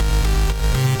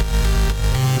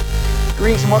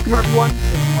Greetings and welcome everyone to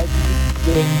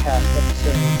the Gamecast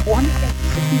episode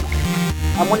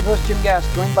 461. I'm one of your hosts, Jim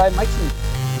Gass, joined by Mike Sneed.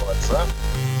 What's up?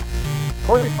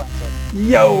 Corey Feinstein.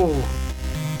 Yo!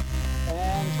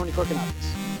 And Tony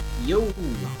Korkanakis. Yo!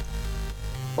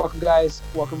 Welcome guys,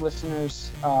 welcome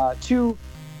listeners to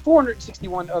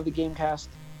 461 of the Gamecast.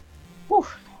 Whew.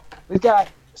 We've got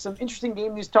some interesting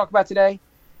game news to talk about today.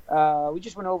 We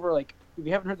just went over, if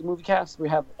you haven't heard the movie cast, we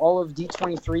have all of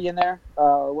D23 in there.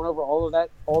 Went over all of that,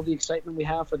 all the excitement we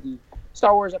have for the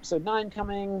Star Wars Episode 9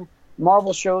 coming,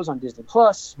 Marvel shows on Disney+.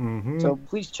 So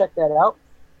please check that out.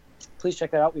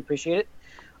 We appreciate it.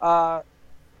 But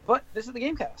this is the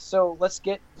Gamecast, so let's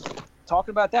get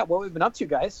talking about that, what we've been up to,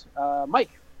 guys.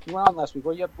 Mike, you were on last week.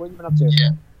 What have you been up to?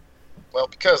 Yeah. Well,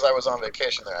 because I was on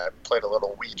vacation there, I played a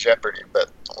little Wii Jeopardy, but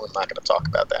we're not going to talk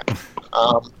about that.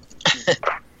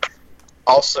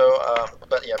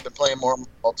 But yeah, I've been playing more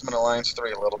Ultimate Alliance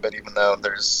 3 a little bit, even though I'm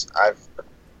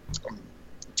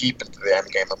deep into the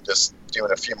end game. I'm just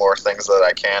doing a few more things that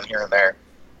I can here and there.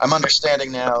 I'm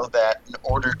understanding now that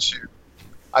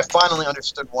I finally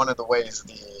understood one of the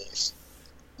ways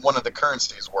one of the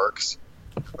currencies works,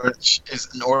 which is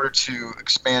in order to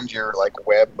expand your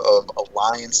web of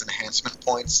alliance enhancement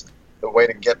points. The way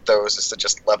to get those is to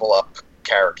just level up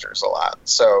characters a lot.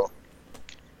 So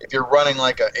if you're running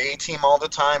a A team all the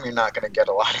time, you're not going to get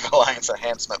a lot of alliance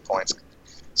enhancement points.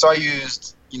 So I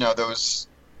used those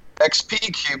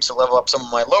XP cubes to level up some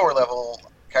of my lower level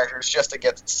characters just to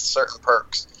get certain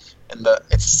perks. And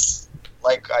it's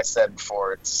like I said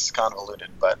before, it's convoluted,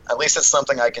 but at least it's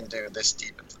something I can do this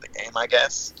deep into the game, I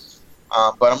guess.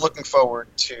 But I'm looking forward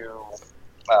to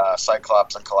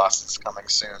Cyclops and Colossus coming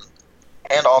soon.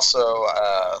 And also,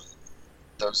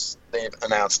 they've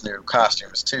announced new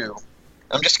costumes too.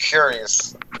 I'm just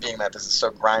curious, being that this is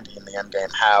so grindy in the end game,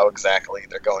 how exactly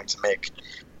they're going to make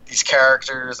these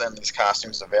characters and these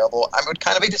costumes available. I would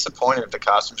kind of be disappointed if the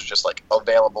costumes are just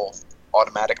available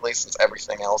automatically, since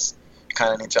everything else you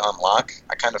kind of need to unlock.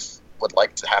 I kind of would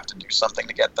like to have to do something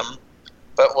to get them.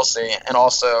 But we'll see. And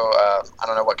also, I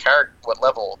don't know what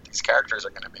level these characters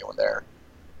are going to be when they're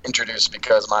introduced,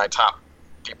 because my top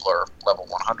people are level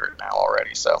 100 now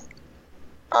already. So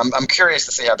I'm curious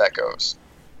to see how that goes.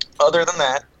 Other than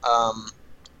that,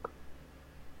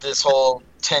 this whole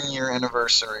 10-year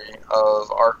anniversary of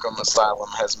Arkham Asylum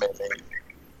has made me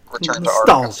return to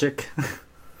Arkham. Nostalgic.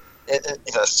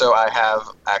 So I have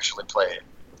actually played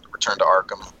Return to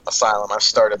Arkham Asylum. I've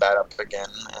started that up again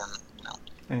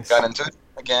and got into it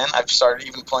again. I've started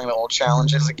even playing the old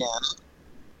challenges again.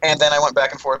 And then I went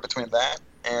back and forth between that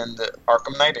and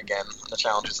Arkham Knight again, the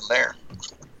challenges in there.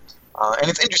 And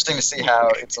it's interesting to see how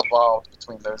it's evolved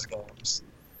between those games.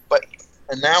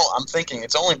 And now I'm thinking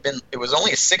it was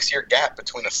only a 6-year gap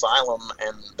between Asylum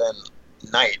and then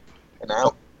Knight. And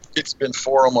now it's been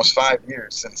almost 5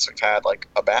 years since we've had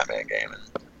a Batman game. And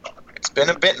it's been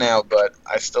a bit now, but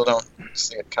I still don't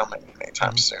see it coming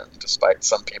anytime soon, despite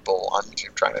some people on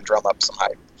YouTube trying to drum up some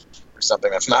hype for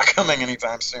something that's not coming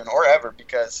anytime soon or ever,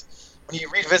 because when you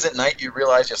revisit Knight, you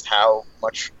realize just how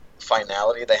much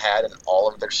finality they had in all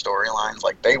of their storylines.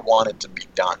 They wanted to be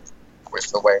done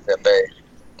with the way that they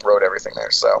wrote everything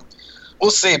there. So we'll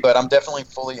see, but I'm definitely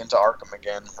fully into Arkham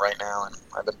again right now, and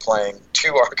I've been playing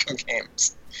 2 Arkham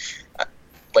games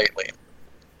lately.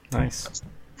 Nice.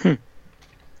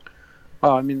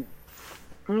 Oh,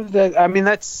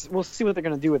 that's we'll see what they're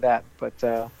going to do with that, but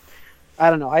I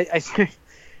don't know.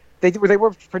 They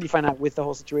were pretty fine out with the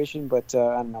whole situation, but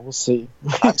I don't know. We'll see.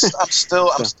 I'm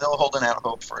still holding out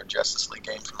hope for a Justice League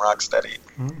game from Rocksteady.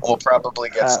 We'll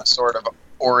probably get some sort of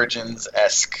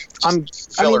Origins-esque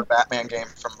filler Batman game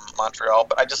from Montreal,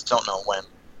 but I just don't know when.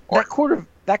 That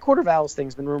Court of Owls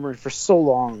thing's been rumored for so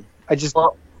long.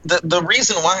 The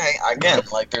reason why, again,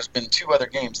 there's been 2 other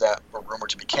games that were rumored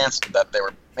to be canceled that they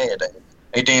were made.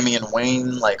 A Damian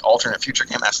Wayne alternate future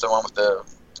game. That's the one with the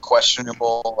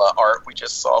questionable art we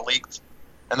just saw leaked.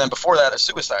 And then before that, a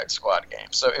Suicide Squad game.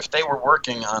 So if they were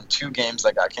working on 2 games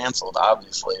that got canceled,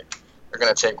 obviously they're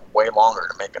going to take way longer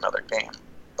to make another game.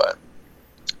 But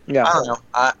yeah, I don't know.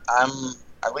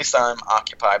 I'm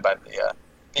occupied by the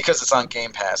because it's on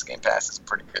Game Pass. Game Pass is a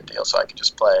pretty good deal, so I can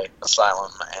just play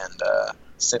Asylum and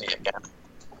City again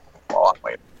while I'm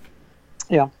waiting.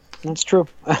 Yeah, that's true.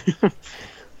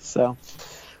 So,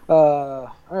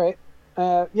 all right.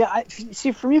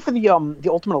 See, for me, for the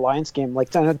Ultimate Alliance game, I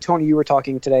know, Tony, you were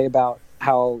talking today about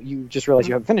how you just realized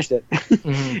you haven't finished it,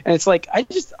 and it's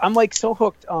I'm so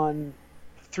hooked on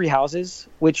Three Houses,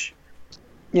 which,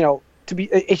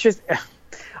 it's just,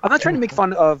 I'm not trying to make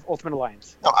fun of Ultimate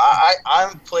Alliance. No,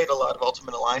 I've played a lot of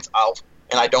Ultimate Alliance,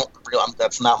 and I don't realize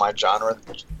that's not my genre.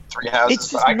 Three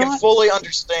Houses. I can fully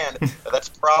understand that that's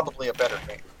probably a better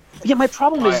game. Yeah, my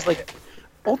problem is like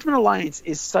Ultimate Alliance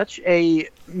is such a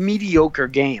mediocre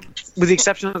game, with the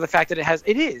exception of the fact that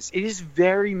it is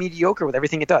very mediocre with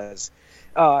everything it does.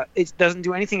 It doesn't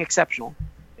do anything exceptional.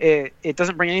 It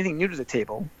doesn't bring anything new to the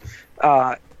table.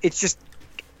 It's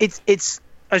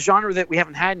a genre that we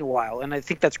haven't had in a while, and I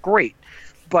think that's great.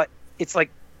 But it's like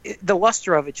the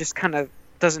luster of it just kind of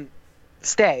doesn't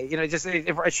stay.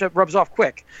 It rubs off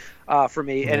quick for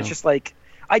me, and it's just like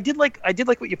I did like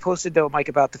what you posted though, Mike,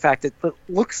 about the fact that it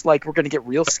looks like we're going to get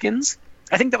real skins.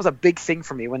 I think that was a big thing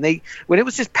for me when it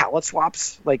was just palette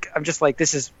swaps. Like I'm just like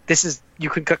this is you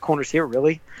can cut corners here,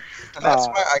 really. And that's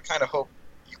why I kind of hope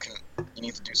you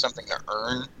need to do something to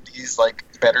earn these like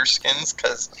better skins,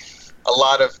 because a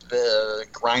lot of the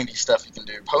grindy stuff you can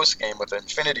do post game with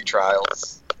Infinity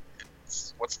Trials.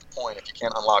 What's the point if you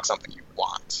can't unlock something you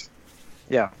want?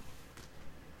 Yeah.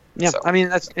 So. I mean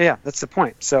that's the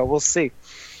point. So we'll see.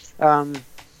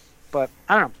 But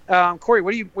I don't know. Corey,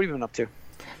 what have you been up to?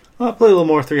 I play a little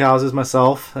more Three Houses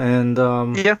myself, and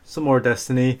some more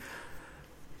Destiny.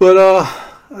 But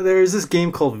there's this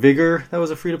game called Vigor that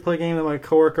was a free-to-play game that my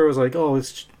coworker was like, "Oh,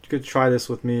 it's good to try this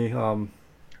with me." I'm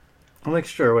like,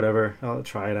 "Sure, whatever. I'll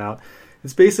try it out."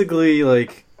 It's basically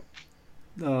like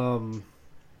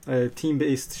a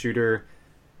team-based shooter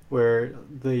where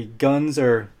the guns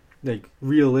are like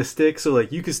realistic, so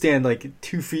like you could stand like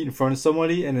 2 feet in front of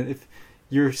somebody, and if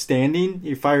you're standing,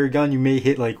 you fire a gun, you may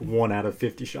hit like 1 out of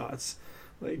 50 shots,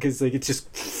 like because like it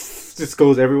just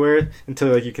goes everywhere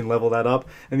until like you can level that up.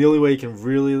 And the only way you can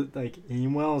really like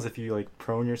aim well is if you like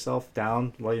prone yourself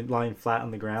down, lying flat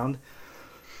on the ground.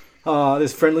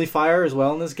 There's friendly fire as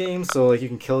well in this game, so like you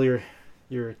can kill your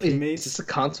teammates. Is this a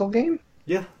console game?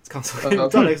 Yeah, it's a console game.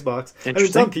 It's on Xbox. I mean,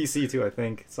 it's on PC too, I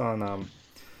think. It's on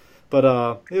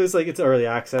but it was like it's early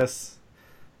access.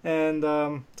 And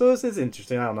so it's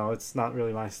interesting. I don't know. It's not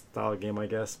really my style of game, I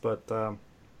guess. But I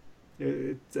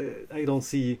don't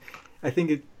see. I think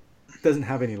it doesn't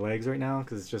have any legs right now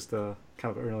because it's just a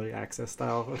kind of early access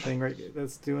style of thing, right?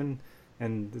 That's doing,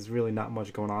 and there's really not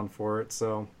much going on for it.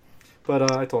 So, but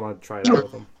I told him I'd try it out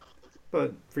with them.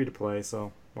 But free to play,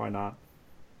 so why not?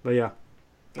 But yeah.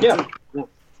 Yeah.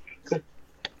 Good.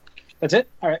 That's it.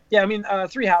 All right. Yeah. I mean,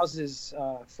 Three Houses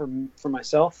for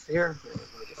myself here.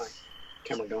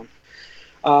 Camera going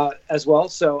as well.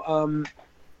 So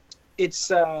it's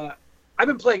I've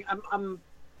been playing. I'm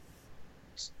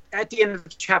at the end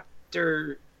of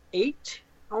chapter 8,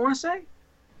 I want to say.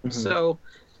 Mm-hmm. So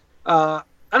I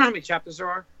don't know how many chapters there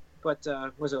are, but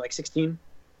was it like 16?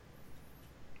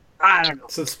 I don't know.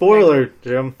 It's a spoiler,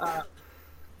 Jim.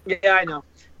 Yeah, I know,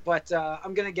 but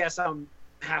I'm gonna guess I'm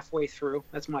halfway through.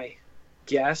 That's my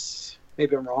guess.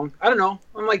 Maybe I'm wrong. I don't know.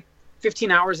 I'm like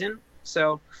 15 hours in,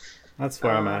 so. That's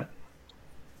where I'm at.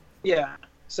 Yeah.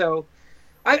 So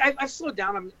I've slowed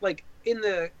down. I'm like in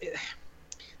the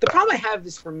problem I have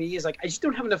is for me is like I just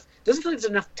don't have enough. Doesn't feel like there's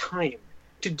enough time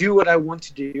to do what I want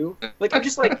to do. Like I'm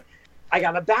just like I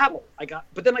got a battle.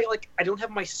 But then I don't have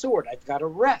my sword. I've got to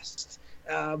rest.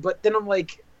 But then I'm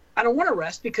like I don't want to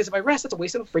rest because if I rest, that's a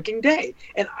waste of a freaking day.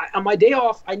 And on my day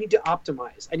off, I need to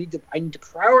optimize. I need to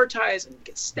prioritize and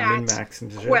get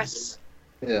stats, quests.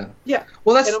 Yeah. Yeah.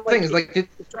 Well, that's the thing is like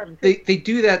they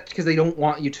do that because they don't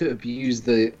want you to abuse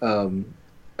the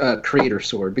creator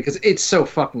sword because it's so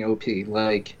fucking OP.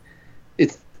 Like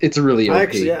it's really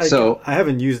OP. I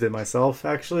haven't used it myself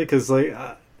actually because like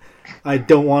I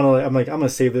don't want to. I'm gonna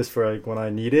save this for like when I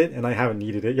need it, and I haven't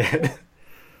needed it yet.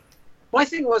 My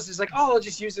thing was like, oh, I'll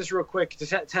just use this real quick to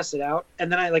test it out,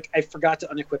 and then I forgot to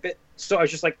unequip it, so I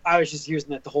was just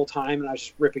using it the whole time, and I was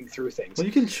just ripping through things. Well,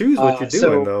 you can choose what you're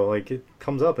doing though. Like it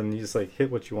comes up, and you just like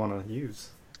hit what you want to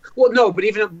use. Well, no, but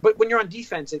when you're on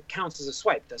defense, it counts as a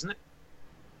swipe, doesn't it?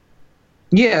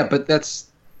 Yeah, but that's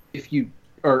if you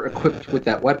are equipped with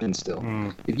that weapon still.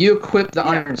 Mm. If you equip the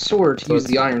iron sword to use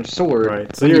the iron sword,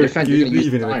 right? So you're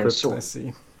leaving the iron sword. I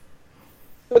see.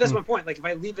 But that's my point. Like if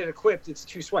I leave it equipped, it's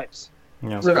 2 swipes.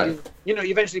 Yeah. So you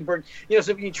eventually burn.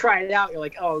 So when you try it out, you're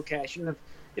like, oh, okay, I shouldn't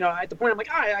have. At the point I'm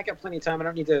like, I got plenty of time. I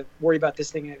don't need to worry about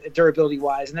this thing durability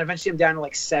wise. And then eventually I'm down to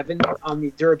like 7 on the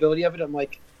durability of it. I'm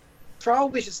like,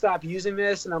 probably should stop using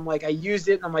this. And I'm like, I used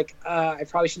it, and I'm like, I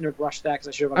probably shouldn't have rushed that because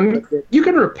I should have unequipped it. You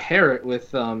can repair it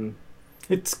with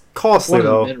It's costly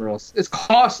though. Minerals. It's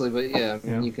costly, but yeah,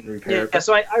 you can repair it. Yeah,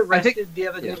 so I rested the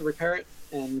other day to repair it,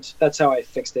 and that's how I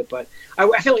fixed it. But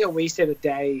I feel like I wasted a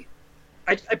day.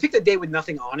 I picked a day with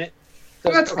nothing on it.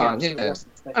 Well, that's fine. Yeah.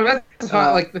 I mean, that's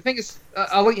fine. Like the thing is,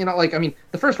 I'll let you know. Like I mean,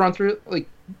 the first run through, like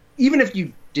even if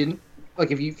you didn't,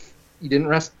 like if you didn't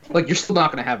rest, like you're still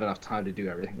not gonna have enough time to do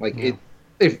everything. Like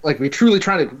if like we're truly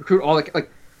trying to recruit all like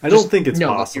I don't think it's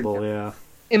possible. Yeah.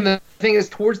 And the thing is,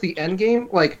 towards the end game,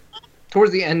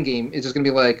 it's just gonna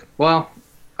be like, well,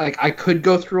 like I could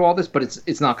go through all this, but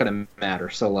it's not gonna matter.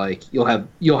 So like you'll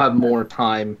have more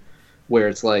time where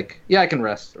it's like, yeah, I can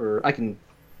rest or I can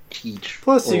teach.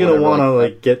 Plus, you're gonna want to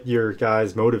like get your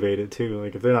guys motivated too.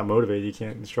 Like if they're not motivated, you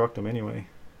can't instruct them anyway.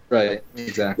 Right.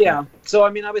 Exactly. Yeah. So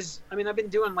I've been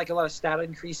doing like a lot of stat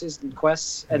increases and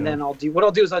quests, and then I'll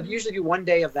usually do one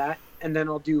day of that, and then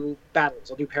I'll do battles.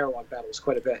 I'll do paralog battles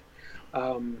quite a bit.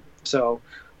 So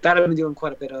that I've been doing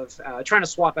quite a bit of, trying to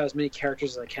swap out as many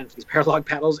characters as I can for these paralog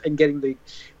battles and getting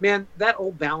that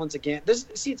old balance again.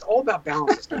 It's all about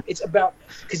balance. It's about,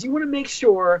 because you want to make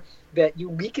sure that you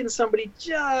weaken somebody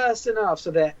just enough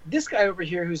so that this guy over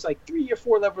here who's like 3 or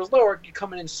 4 levels lower can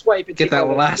come in and swipe and get that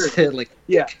last hit. Like,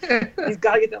 yeah, he's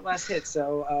got to get that last hit.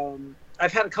 So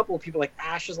I've had a couple of people like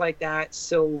Ash is like that.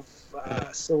 Sylv,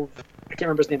 I can't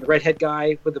remember his name, the redhead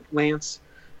guy with the lance.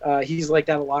 He's like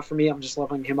that a lot for me. I'm just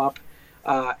leveling him up.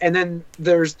 And then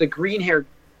there's the green-haired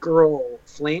girl,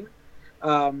 Flame,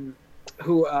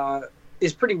 who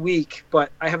is pretty weak,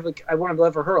 but I want to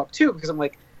level her up too because I'm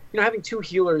like, having 2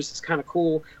 healers is kind of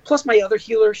cool. Plus, my other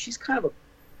healer, she's kind of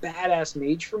a badass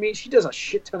mage for me. She does a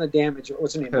shit ton of damage.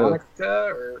 What's her name, Monica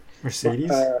or Mercedes?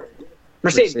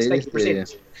 Mercedes, thank you,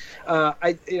 Mercedes.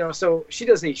 Yeah. So she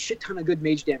does a shit ton of good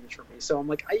mage damage for me. So I'm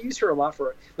like, I use her a lot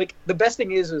for like the best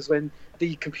thing is when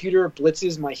the computer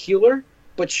blitzes my healer,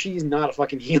 but she's not a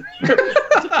fucking healer.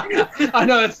 I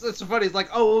know it's so funny. It's like,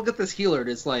 oh, we'll get this healer. And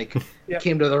it's like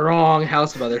came to the wrong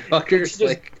house, motherfuckers. She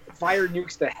just fire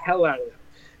nukes the hell out of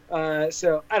them.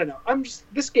 So I don't know.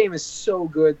 This game is so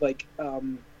good. Like,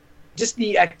 just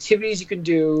the activities you can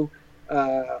do.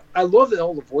 I love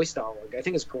all the voice dialogue. I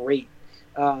think it's great.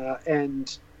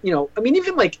 And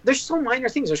even like there's so minor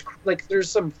things.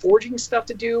 There's some forging stuff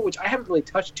to do, which I haven't really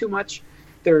touched too much.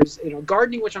 There's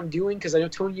gardening, which I'm doing because I know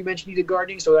Tony, you mentioned you did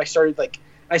gardening, so I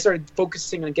started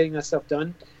focusing on getting that stuff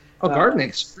done. Oh, gardening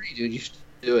is free, dude. You should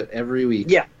do it every week.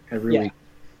 Yeah, every week.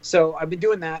 So I've been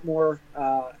doing that more,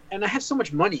 and I have so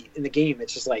much money in the game.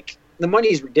 It's just like the money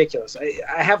is ridiculous.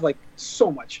 I have like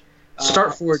so much.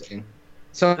 Start forging.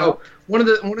 So one of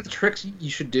the tricks you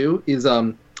should do is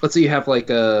let's say you have like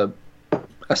a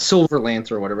silver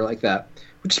lance or whatever like that,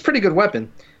 which is a pretty good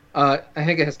weapon. I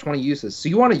think it has 20 uses. So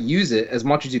you want to use it as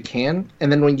much as you can,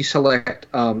 and then when you select,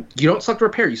 you don't select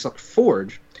repair, you select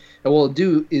forge. And what it'll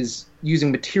do is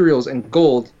using materials and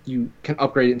gold, you can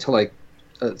upgrade it into like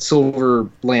a silver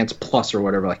lance plus or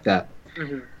whatever like that.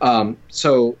 Mm-hmm.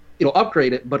 So it'll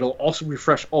upgrade it, but it'll also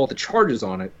refresh all the charges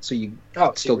on it, so you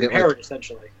still get repair it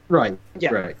essentially. Right.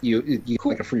 Yeah. Right. You get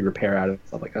like a free repair out of it,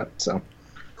 stuff like that. So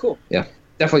cool. Yeah,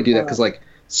 definitely do that because like.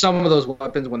 Some of those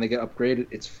weapons, when they get upgraded,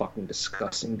 it's fucking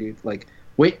disgusting, dude. Like,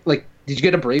 did you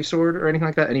get a brave sword or anything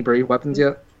like that? Any brave weapons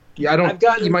yet? Yeah,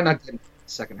 you might not get the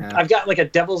second half. I've got like a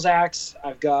devil's axe.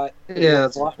 I've got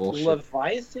that's bullshit.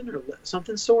 Leviathan or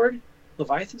something sword.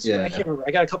 Leviathan sword. Yeah. I can't remember.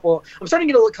 I got a couple. I'm starting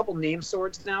to get a couple name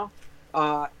swords now,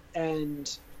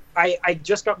 and I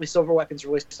just got my silver weapons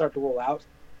really start to roll out.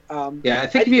 I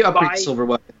think if you upgrade silver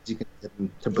weapons, you can get them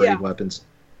to brave weapons.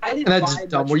 And that's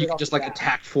dumb, where you can just like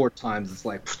attack 4 times. It's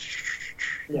like,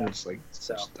 just like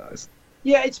just dies.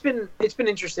 Yeah, it's been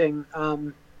interesting.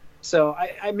 So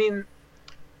I mean,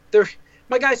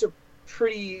 my guys are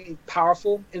pretty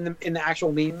powerful in the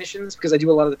actual main missions because I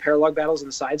do a lot of the paralog battles and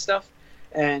the side stuff,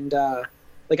 and I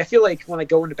feel like when I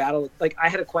go into battle, like I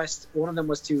had a quest. One of them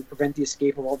was to prevent the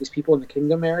escape of all these people in the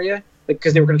kingdom area,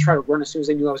 because they were going to try to run as soon as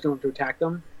they knew I was going to attack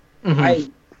them.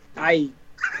 Mm-hmm. I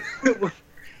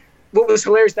what was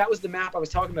hilarious, that was the map I was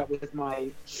talking about with my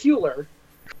healer,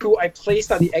 who I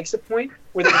placed on the exit point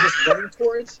where they were just running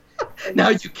towards. And now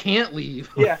you can't leave.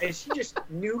 Yeah, and she just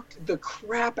nuked the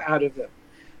crap out of him.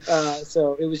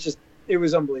 So it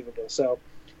was unbelievable. So,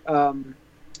 and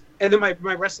then my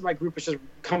rest of my group was just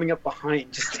coming up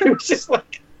behind. It was just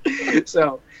like,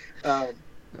 so.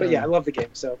 But yeah, I love the game.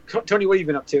 So, Tony, what have you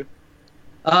been up to?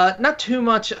 Not too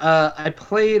much. I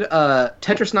played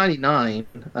Tetris 99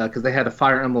 because they had a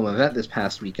Fire Emblem event this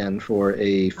past weekend for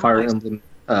a Fire Emblem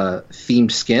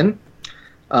themed skin.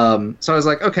 So I was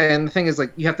like, okay, and the thing is,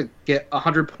 like, you have to get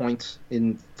 100 points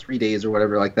in 3 days or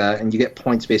whatever like that, and you get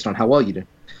points based on how well you do.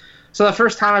 So the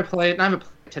first time I played, and I haven't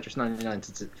played Tetris 99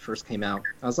 since it first came out,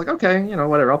 I was like, okay,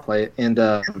 whatever, I'll play it. And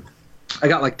I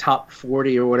got like top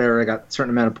 40 or whatever, I got a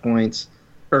certain amount of points.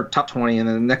 Or top 20, and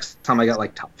then the next time I got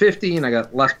like top 50 and I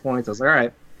got less points. I was like, all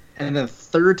right. And then the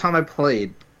third time I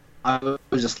played, I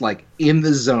was just like in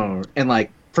the zone, and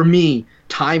like for me,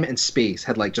 time and space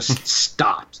had like just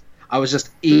stopped. I was just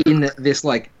in this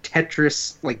like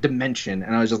Tetris like dimension,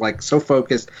 and I was just like so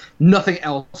focused, nothing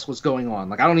else was going on.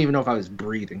 Like I don't even know if I was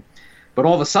breathing, but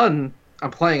all of a sudden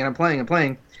I'm playing and I'm playing and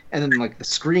playing, and then like the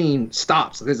screen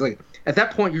stops because like at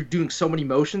that point you're doing so many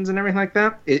motions and everything like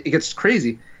that, it gets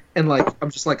crazy, and like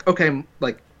I'm just like okay, I'm,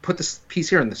 like put this piece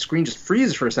here, and the screen just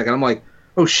freezes for a second. I'm like,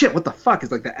 oh shit, what the fuck?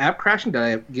 Is like the app crashing? Did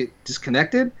I get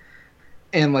disconnected?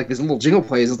 And like this little jingle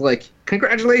plays. It's like,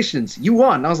 congratulations, you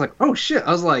won. And I was like, oh shit.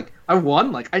 I was like, I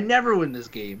won? Like I never win this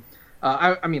game.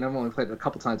 I mean, I've only played it a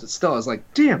couple times, but still, I was like,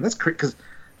 damn, that's crazy. Because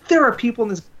there are people in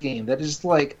this game that is just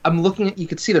like, I'm looking at, you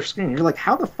could see their screen. And you're like,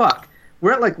 how the fuck?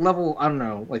 We're at like level, I don't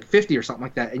know, like 50 or something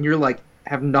like that, and you're like,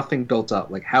 have nothing built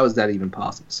up. Like, how is that even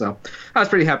possible? So I was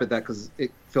pretty happy with that because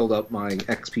it filled up my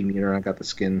XP meter. And I got the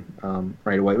skin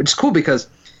right away, which is cool because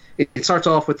it starts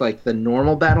off with like the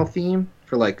normal battle theme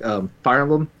for like Fire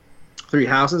Emblem, 3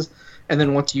 Houses, and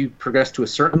then once you progress to a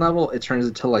certain level, it turns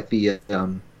into like the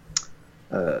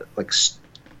like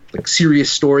serious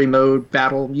story mode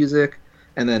battle music,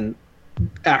 and then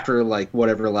after like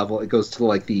whatever level, it goes to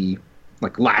like the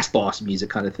like last boss music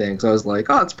kind of thing. So I was like,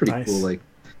 oh, that's pretty cool, like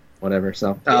whatever.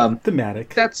 So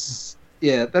thematic. That's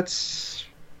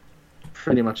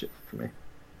pretty much it for me.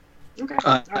 Okay.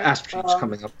 Astro Chief's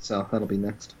coming up, so that'll be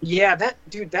next. Yeah,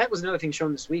 that was another thing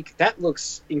shown this week. That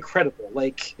looks incredible.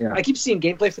 Like, yeah. I keep seeing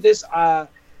gameplay for this. I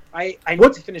what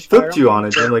need to finish. Flipped you on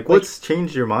it, Jim? Like, what's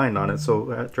changed your mind on it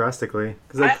so drastically?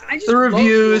 Like, I just the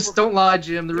reviews. Don't lie,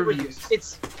 Jim. The reviews.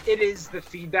 It is the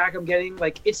feedback I'm getting.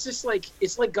 Like, it's just like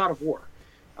God of War.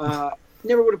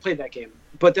 Never would have played that game,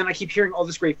 but then I keep hearing all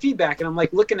this great feedback, and I'm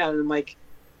like looking at it, and I'm like,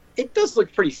 it does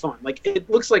look pretty fun. Like, it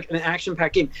looks like an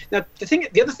action-packed game. Now,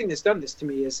 the other thing that's done this to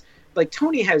me is, like,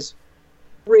 Tony has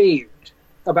raved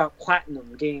about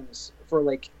Platinum games for,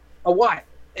 like, a while.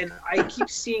 And I keep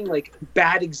seeing, like,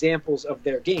 bad examples of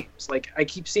their games. Like, I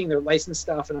keep seeing their licensed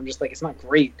stuff, and I'm just like, it's not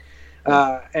great.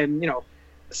 And, you know,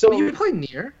 so... You play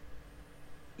Nier?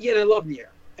 Yeah, and I love Nier.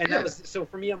 And that was... So,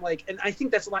 for me, I'm like... And I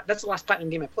think that's the last Platinum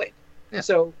game I played. Yeah.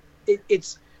 So,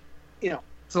 it's, you know...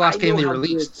 It's the last game they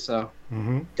released, so...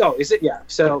 Mm-hmm. Oh, is it? Yeah.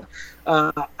 So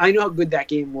I know how good that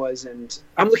game was, and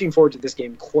I'm looking forward to this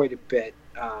game quite a bit.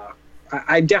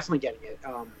 I'm definitely getting it.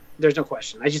 There's no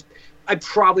question. I'm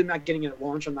probably not getting it at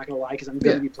launch. I'm not going to lie because I'm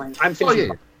going to be playing. I'm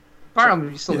finishing. Fire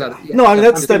Emblem, you still got it. Yeah. No, I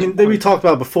mean we talked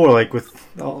about it before, like with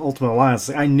Ultimate Alliance.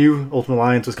 Like, I knew Ultimate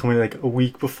Alliance was coming like a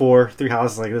week before 3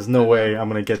 Houses. Like, there's no way I'm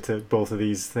going to get to both of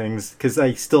these things because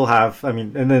I still have. I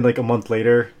mean, and then like a month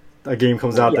later, a game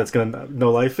comes out that's gonna no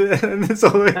life. And so,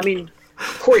 like, I mean,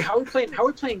 Corey, how are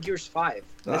we playing Gears 5?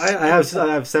 I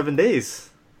have 7 days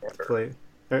to play.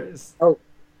 Oh,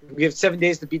 we have 7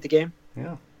 days to beat the game.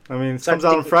 Yeah, I mean, it comes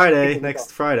out on Friday,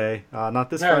 next Friday. Not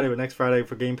this Friday, but next Friday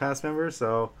for Game Pass members.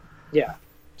 So yeah,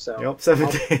 so yep, 7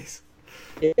 days.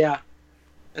 Yeah,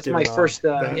 that's my first.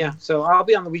 Yeah, so I'll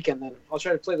be on the weekend then. I'll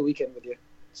try to play the weekend with you.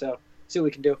 So see what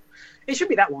we can do. It shouldn't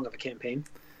be that long of a campaign.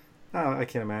 Oh, I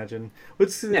can't imagine.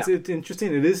 It's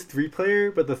interesting. It is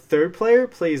 3-player, but the 3rd player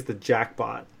plays the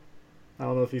Jackbot. I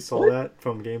don't know if you saw that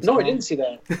from Gamescom. No, I didn't see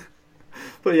that.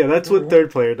 But yeah, that's what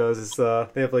 3rd player does. Is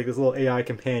they have like this little AI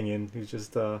companion who's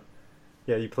just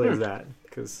he plays that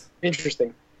because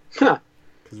interesting. Huh.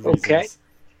 Okay.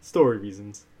 Story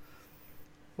reasons.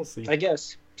 We'll see. I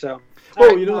guess so.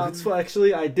 Oh, you know,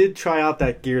 actually, I did try out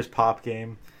that Gears Pop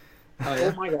game.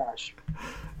 Oh my gosh.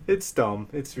 It's dumb.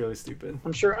 It's really stupid.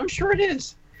 I'm sure it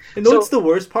is. And what's the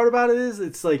worst part about it is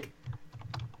it's like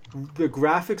the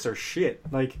graphics are shit.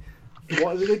 Like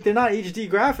they're not HD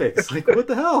graphics. Like, what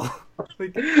the hell?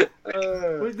 Like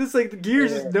this, like, the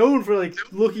Gears is known for like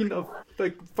looking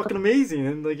like fucking amazing,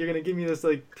 and like you're gonna give me this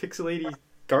like pixelated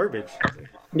garbage.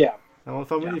 Yeah. I don't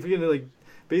know if you're gonna like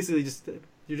basically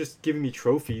you're just giving me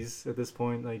trophies at this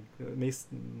point. Like,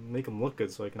 make them look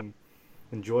good so I can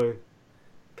enjoy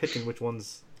picking which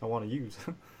ones I want to use.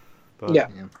 But yeah,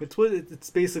 it's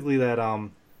basically that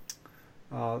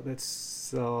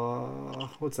that's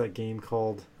what's that game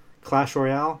called? Clash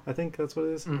Royale, I think that's what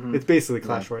it is. Mm-hmm. It's basically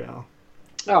Clash Royale.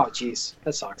 Oh jeez,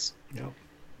 that sucks. Yeah.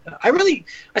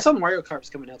 I saw Mario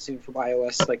Kart's coming out soon for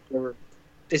iOS. Like,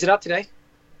 is it out today?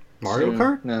 Mario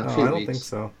Kart? No, I don't think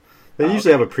so. They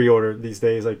usually have a pre-order these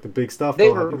days, like the big stuff.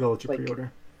 They'll let you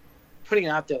pre-order. Putting it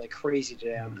out there like crazy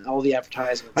today on all the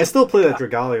advertisements. I still play that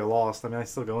Dragalia Lost. I mean, I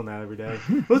still go in that every day.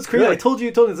 But it's crazy. Really? I told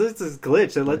you, there's this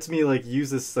glitch that lets me like use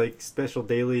this like special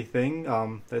daily thing.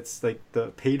 That's like the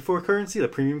paid for currency, the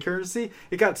premium currency.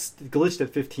 It got glitched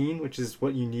at 15, which is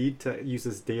what you need to use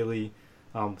this daily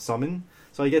summon.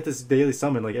 So I get this daily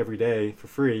summon like every day for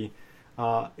free.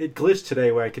 It glitched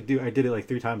today where I did it like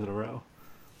 3 times in a row.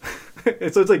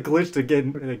 And so it's like glitched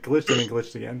again, and it glitched and then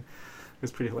glitched again. It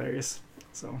was pretty hilarious.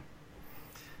 So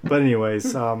But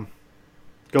anyways, go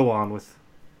on with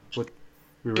what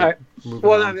we were All right. moving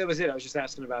Well, on. no, that was it. I was just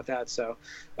asking about that. So,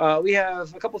 we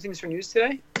have a couple things for news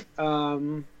today.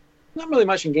 Not really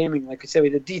much in gaming. Like I said, we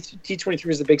did D23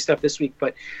 is the big stuff this week.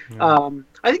 But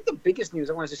I think the biggest news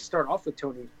I want to just start off with,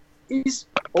 Tony, is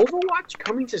Overwatch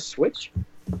coming to Switch?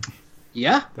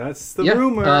 Yeah. That's the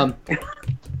rumor.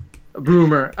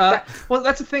 Rumor. Well,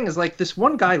 that's the thing is like this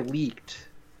one guy leaked.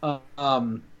 I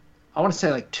want to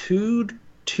say like two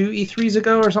E3s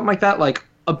ago or something like that. Like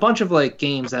a bunch of like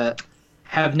games that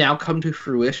have now come to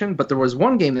fruition. But there was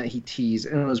one game that he teased,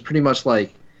 and it was pretty much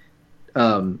like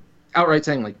outright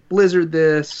saying like Blizzard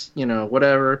this,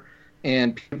 whatever.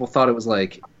 And people thought it was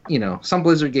like some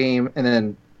Blizzard game, and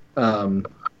then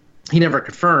he never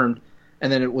confirmed.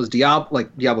 And then it was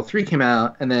Diablo 3 came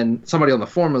out, and then somebody on the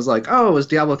forum was like, "Oh, it was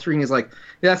Diablo 3," and he's like,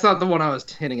 "Yeah, that's not the one I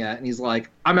was hinting at." And he's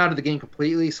like, "I'm out of the game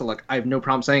completely, so like I have no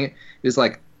problem saying it." He's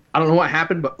like, "I don't know what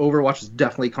happened, but Overwatch is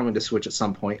definitely coming to Switch at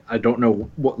some point. I don't know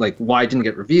why it didn't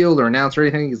get revealed or announced or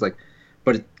anything." He's like,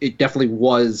 "But it definitely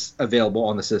was available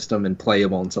on the system and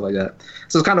playable and stuff like that."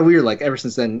 So it's kind of weird. Like ever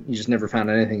since then, you just never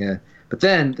found anything. But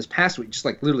then this past week, just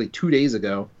like literally 2 days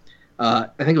ago, I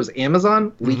think it was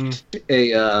Amazon leaked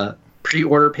a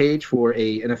pre-order page for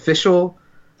an official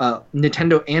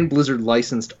Nintendo and Blizzard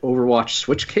licensed Overwatch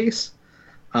Switch case.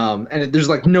 And there's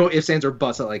like no ifs, ands, or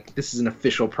buts that like this is an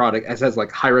official product. It has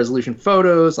like high resolution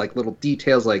photos, like little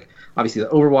details, like obviously the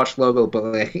Overwatch logo, but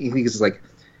like, I think it's like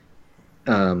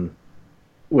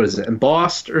what is it,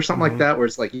 embossed or something like that, where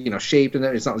it's like shaped and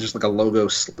it's not just like a logo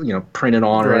printed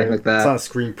on or anything like that. It's not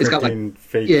screen printing, got, like,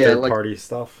 fake third party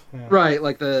stuff. Yeah. Right,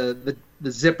 like the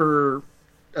zipper.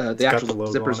 The actual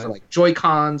zippers are like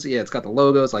Joy-Cons. Yeah, it's got the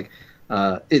logos. Like,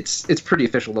 it's pretty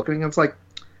official looking. It's like,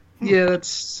 yeah,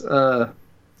 that's weird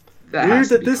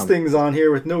that this thing's on here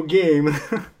with no game.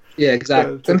 Yeah,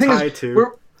 exactly. to tie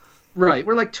to.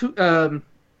 We're like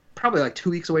probably like 2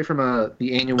 weeks away from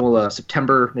the annual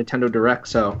September Nintendo Direct.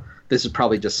 So this is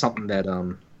probably just something that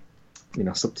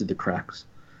slipped through the cracks.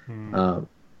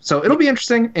 So it'll be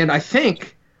interesting, and I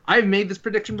think I've made this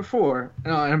prediction before,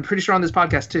 and I'm pretty sure on this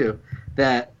podcast too,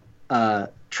 that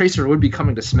Tracer would be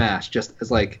coming to Smash just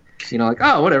as like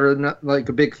oh whatever, not like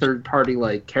a big third party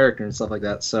like character and stuff like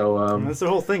that. So that's the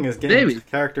whole thing is getting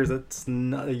characters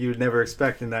you'd never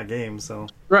expect in that game. So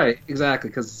right, exactly,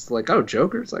 because it's like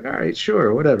Joker. It's like all right,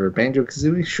 sure, whatever.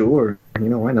 Banjo-Kazooie, sure,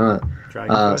 why not?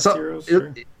 Dragon Quest Heroes,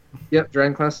 sure. Yep,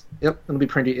 Dragon Quest. Yep, it'll be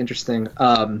pretty interesting.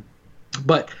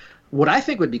 But what I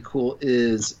think would be cool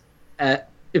is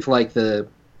if like the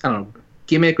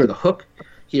gimmick or the hook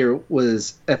here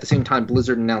was at the same time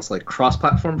Blizzard announced like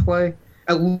cross-platform play,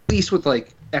 at least with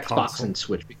like Xbox console and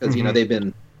Switch, because they've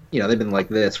been like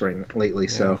this right lately.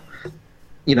 Yeah. So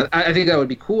I think that would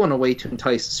be cool in a way to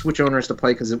entice Switch owners to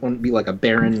play, because it wouldn't be like a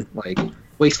barren like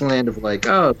wasteland of like,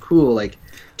 oh cool, like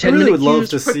 10 I really would love queues,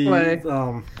 to see play.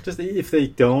 Just if they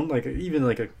don't like even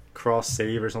like a cross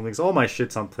save or something. 'Cause all my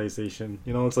shit's on PlayStation.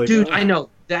 It's like, dude, I know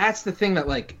that's the thing that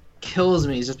like kills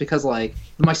me, is just because like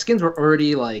my skins were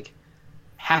already like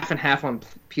half and half on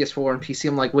PS4 and PC.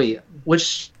 I'm like, wait,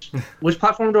 which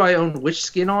platform do I own which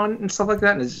skin on and stuff like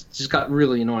that? And it's just got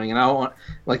really annoying. And I don't want,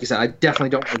 like you said, I definitely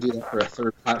don't want to do that for a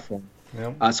third platform.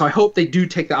 Yeah. So I hope they do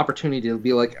take the opportunity to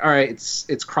be like, all right,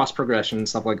 it's cross progression and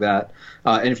stuff like that.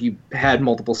 And if you had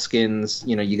multiple skins,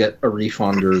 you get a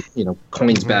refund or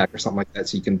coins back or something like that,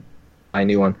 so you can buy a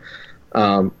new one.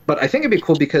 But I think it'd be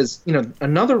cool because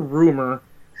another rumor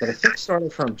that I think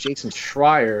started from Jason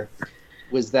Schreier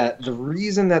was that the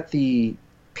reason that the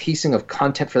pacing of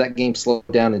content for that game slowed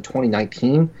down in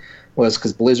 2019 was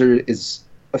because Blizzard is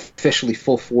officially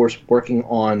full force working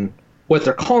on what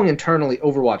they're calling internally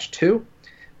Overwatch 2,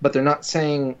 but they're not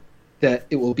saying that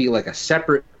it will be like a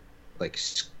separate like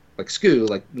SKU,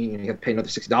 like you have to pay another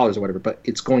 $60 or whatever, but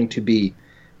it's going to be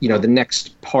the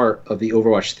next part of the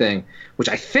Overwatch thing, which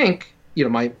I think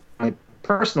my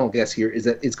personal guess here is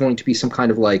that it's going to be some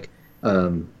kind of like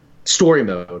story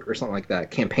mode or something like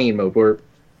that, campaign mode,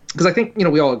 because I think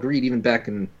we all agreed even back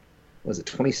in, was it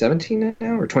 2017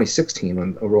 now or 2016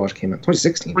 when Overwatch came out?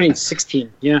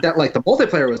 2016, yeah. That like the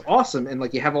multiplayer was awesome, and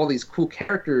like you have all these cool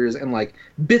characters and like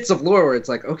bits of lore where it's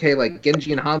like, okay, like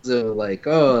Genji and Hanzo, like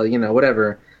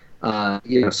whatever,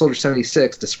 Soldier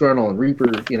 76, Disgruntled, and Reaper,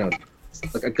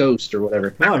 like a ghost or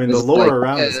whatever. No, I mean the lore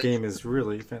around this game is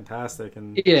really fantastic,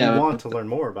 and you want to learn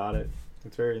more about it.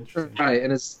 It's very interesting. Right,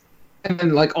 and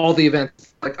then like all the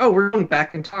events, like, oh, we're going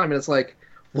back in time, and it's like,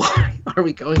 why are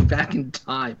we going back in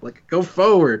time? Like, go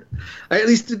forward. At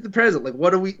least to the present. Like,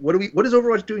 what is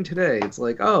Overwatch doing today? It's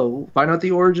like, oh, find out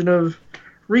the origin of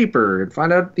Reaper and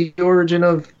find out the origin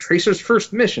of Tracer's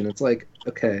first mission. It's like,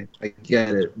 okay, I get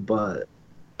it, but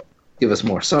give us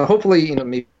more. So hopefully,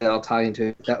 maybe that'll tie into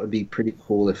it. That would be pretty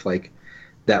cool if like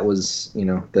that was,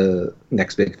 the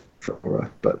next big for Aura.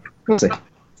 But we'll see.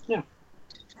 Yeah.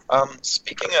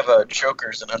 Speaking of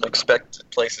Jokers in unexpected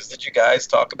places, did you guys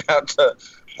talk about the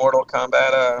Mortal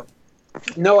Kombat?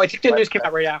 No, I think the news came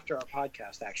out right after our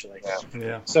podcast, actually.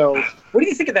 Yeah. So, what do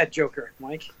you think of that Joker,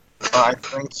 Mike? I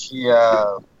think he.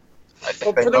 I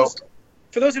think they know.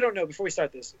 For those who don't know, before we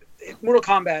start this, Mortal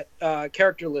Kombat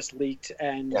character list leaked,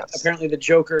 and Yes. apparently the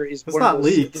Joker is It's one not of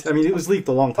those. leaked. I mean, it was leaked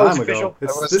a long Oh, it's time ago. official? It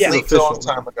was This is leaked a long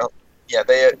official. time ago. Yeah,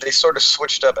 they sort of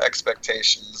switched up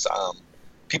expectations.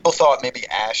 People thought maybe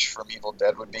Ash from Evil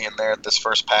Dead would be in there at this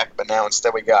first pack, but now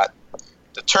instead we got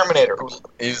the Terminator, who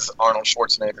is Arnold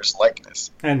Schwarzenegger's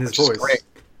likeness, And his which is voice. great.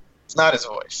 It's not his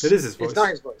voice. It is his voice. It's not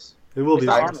his voice. It will It's be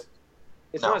not his Arnold. voice.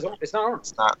 It's No. not his own. It's not Arnold.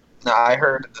 It's not. No, I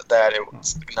heard that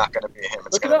it's not going to be him.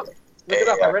 It's Look it going up. to be. Look it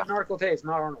up. Yeah. I read an article today. It's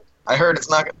not Arnold. I heard it's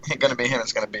not going to be him.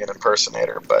 It's going to be an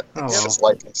impersonator, but Oh, it's well. his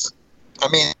likeness. I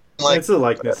mean, like, It's a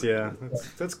likeness, yeah.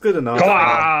 That's good enough.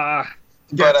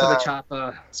 Get But, to the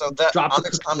chopper. so that Drop I'm, the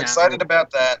cookie I'm now. excited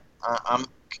about that. I'm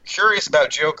curious about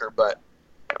Joker, but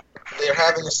they're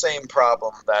having the same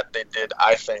problem that they did,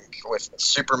 I think, with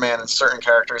Superman and certain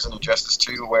characters in Injustice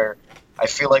 2, where I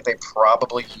feel like they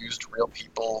probably used real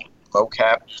people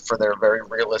mocap for their very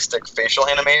realistic facial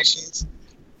animations.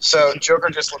 So Joker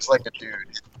just looks like a dude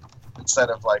instead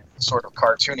of like sort of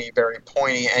cartoony, very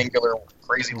pointy, angular,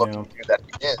 crazy-looking dude that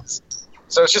he is.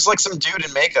 So it's just like some dude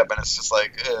in makeup, and it's just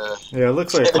like, Yeah, it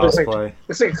looks like It looks like- cosplay.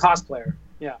 It's like a cosplayer.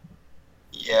 Yeah.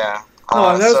 yeah.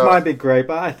 Oh, and that was so- my big gripe.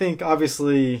 I think,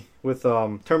 obviously, with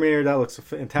Terminator, that looks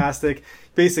fantastic.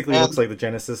 Basically, And- looks like the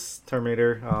Genesis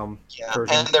Terminator Yeah,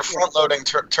 version. and they're front-loading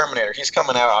Terminator. He's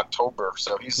coming out October,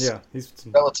 so he's Yeah, he's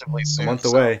relatively a soon. month so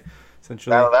away,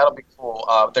 essentially. That'll be cool.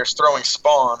 They're throwing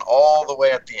Spawn all the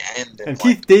way at the end. And like,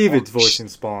 Keith David's voicing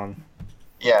Spawn.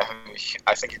 Yeah,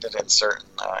 I think he did it in certain.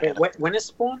 Wait, when is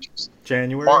Spawn?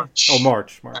 January? March. Oh,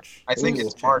 March. I think Ooh,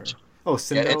 it's March. Oh, Yeah,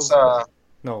 Cindo? it's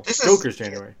No, this is- Joker's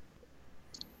January.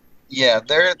 yeah,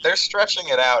 they're stretching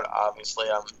it out. Obviously,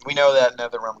 we know that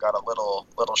NetherRealm got a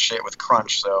little shit with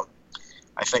Crunch, so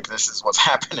I think this is what's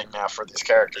happening now for these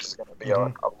characters. It's going to be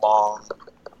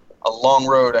a long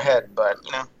road ahead, but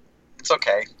it's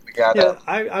okay. We got Yeah,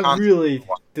 I constant- really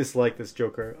dislike this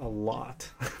Joker a lot.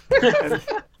 And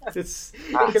it's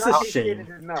I a cannot be shame. stated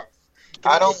enough. I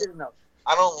Cannot be don't- stated enough.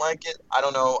 I don't like it. I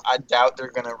don't know. I doubt they're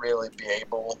going to really be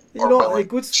able. You or know, willing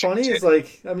like what's to funny change is it.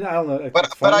 like I mean I don't know. Like, But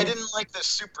it's I funny. didn't like the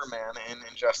Superman in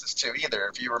Injustice 2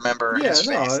 either. If you remember Yeah, his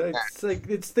no, face. it's like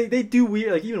they do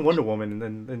weird like even Wonder Woman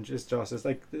and just Justice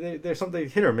like there's something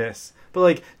hit or miss. But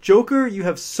like Joker, you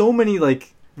have so many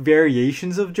like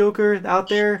variations of Joker out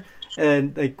there,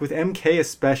 and like with MK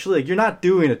especially, like you're not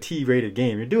doing a T-rated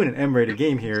game, you're doing an M-rated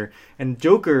game here. And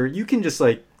Joker, you can just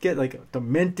like get like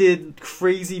demented,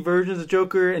 crazy versions of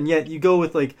Joker, and yet you go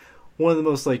with like one of the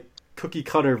most like cookie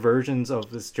cutter versions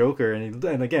of this Joker, and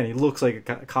again he looks like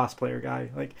a cosplayer guy.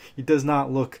 Like he does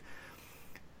not look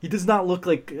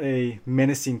like a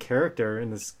menacing character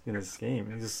in this game.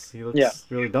 He looks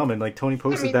really dumb. And like Tony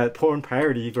posted that porn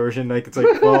parody version, like it's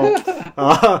like,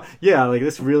 well, yeah, like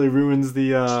this really ruins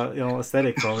the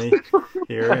aesthetic for me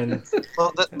here. And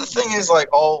Well, the thing is, like,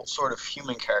 all sort of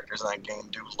human characters in that game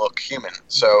do look human.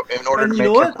 So in order to you make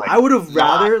know what? him, like, I would have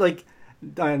not- rather like.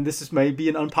 And this is maybe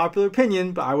an unpopular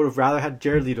opinion, but I would have rather had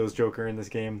Jared Leto's Joker in this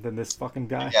game than this fucking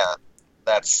guy. Yeah,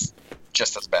 that's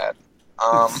just as bad.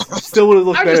 Still would have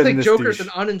looked I better just than think this Joker's douche.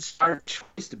 an uninspired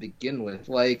choice to begin with.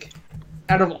 Like,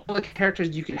 out of all the characters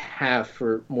you could have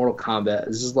for Mortal Kombat,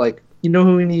 this is like, you know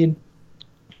who we need?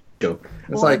 Joker. It's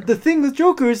Well, like, the thing with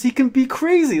Joker is he can be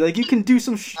crazy. Like you can do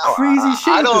some No, crazy shit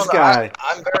I with don't this know. guy.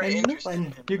 I'm very And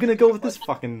interested. you're gonna go with this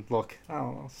fucking look. I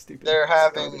don't know, stupid. They're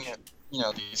having,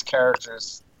 Garbage. these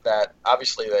characters that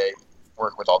obviously they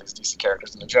work with all these DC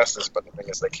characters in Injustice, but the thing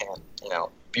is they can't,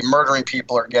 be murdering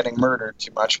people or getting murdered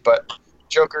too much. But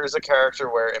Joker is a character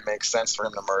where it makes sense for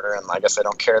him to murder, and I guess they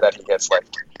don't care that he gets like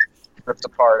ripped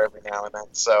apart every now and then.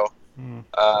 So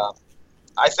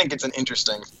I think it's an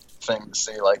interesting thing to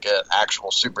see like an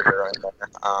actual superhero in there.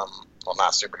 Well,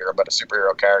 not superhero, but a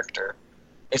superhero character.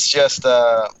 It's just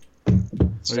Well, you're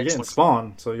Sphinx getting looks-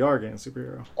 Spawn, so you are getting a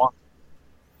superhero.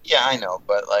 Yeah, I know,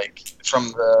 but like from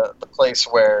the place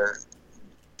where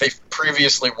they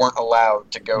previously weren't allowed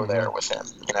to go there with him,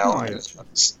 Oh, I in get you.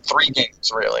 3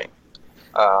 games really.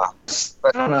 I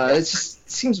don't know. It just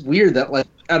seems weird that like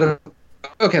out of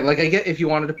like I get if you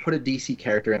wanted to put a DC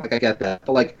character in, like I get that,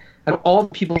 but like out of all the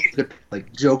people who could,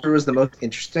 like Joker was the most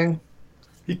interesting.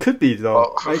 He could be though.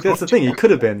 Well, Like that's the thing. He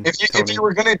could have been. If you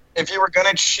were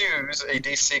gonna choose a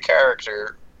DC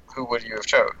character, who would you have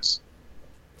chose?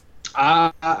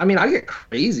 I mean, I get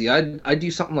crazy. I'd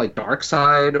do something like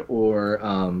Darkseid or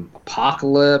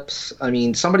Apocalypse. I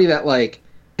mean, somebody that like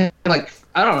I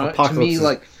don't know. Apocalypse to me, is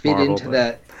like fit Marvel, into but-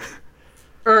 that.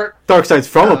 Or Darkseid's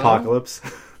from Apocalypse.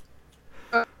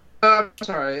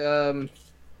 sorry.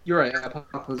 You're right.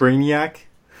 Apocalypse. Brainiac.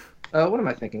 What am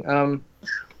I thinking?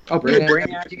 You could Brainiac.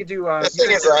 Brainiac. You could do. The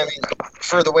thing is, I mean,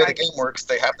 for the way the game works,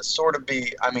 they have to sort of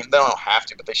be. I mean, they don't have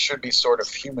to, but they should be sort of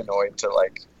humanoid to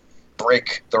like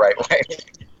break the right way.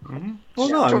 Mm-hmm. Well,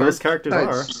 no, I mean, those characters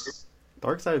are.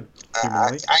 Darkseid.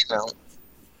 I know.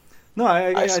 No,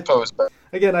 I suppose, but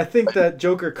again, I think that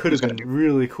Joker could have Who's gonna been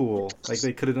really cool. Like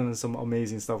they could have done some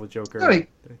amazing stuff with Joker. Right.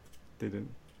 They didn't.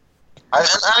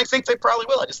 I think they probably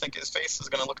will. I just think his face is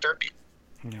going to look derpy.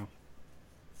 You know.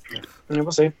 Yeah,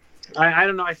 we'll see. I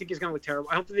don't know. I think he's gonna look terrible.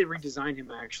 I hope that they redesign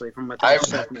him actually from what I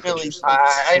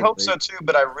they hope so too,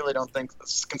 but I really don't think,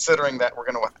 considering that we're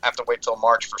going to have to wait till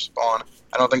March for Spawn,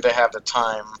 I don't think they have the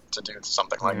time to do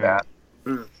something like that.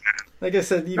 Like I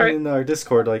said, even Right. in our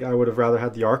Discord, like I would have rather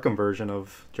had the Arkham version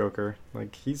of Joker.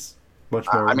 Like he's much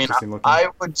more I mean, interesting looking. I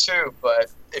would too,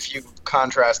 but if you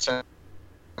contrast him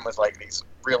with like these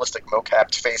realistic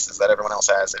mocapped faces that everyone else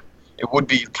has, it would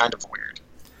be kind of weird.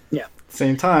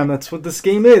 Same time, that's what this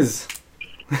game is.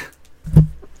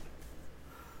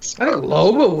 I think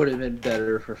Lobo would have been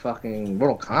better for fucking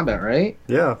Mortal Kombat, right?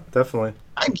 Yeah, definitely.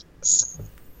 I guess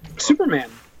Superman.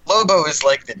 Lobo is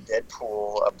like the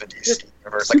Deadpool of the DC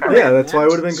universe. Like, Superman, Yeah, that's why it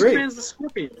would have been great. Superman's the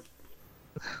Scorpion.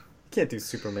 Can't do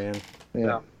Superman.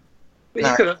 Yeah. But No.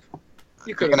 you could have. You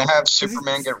you're could going have. to have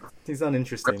Superman get He's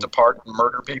uninteresting. ripped apart and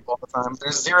murder people all the time.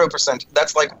 There's 0%.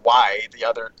 That's like why the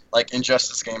other like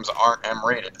Injustice games aren't M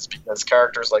rated. It's because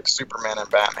characters like Superman and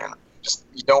Batman just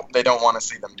they don't want to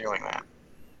see them doing that.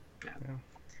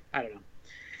 I don't know.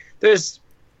 There's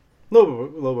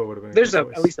Lobo would have been. There's a a, good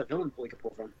at choice. least a villain we could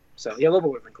pull from. So yeah, Lobo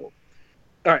would have been cool.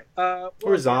 All right.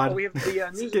 Or Zod. We have the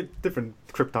Let's news. get different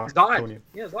Krypton. Zod.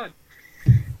 Yeah, Zod.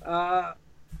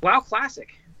 WoW Classic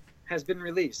has been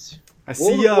released. I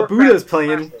World see of Warcraft Buddha's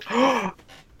playing.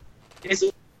 Is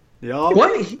it? Yup.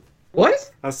 What?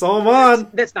 What? I saw him on.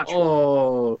 That's not true.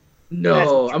 Oh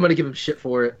no! I'm gonna give him shit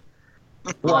for it.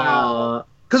 Wow.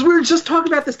 Because we were just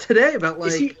talking about this today about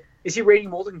like. Is he rating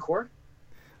Molten Core?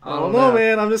 I don't know,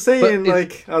 man. I'm just saying, But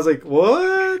if- like, I was like,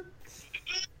 what?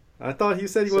 I thought he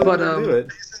said he wasn't But, going to do it.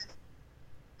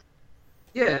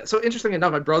 Yeah, so interesting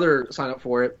enough, my brother signed up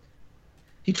for it.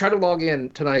 He tried to log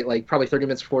in tonight, like probably 30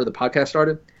 minutes before the podcast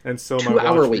started. And so my 2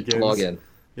 hour watch wait to begins. log in.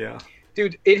 Yeah.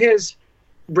 Dude, it has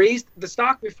raised the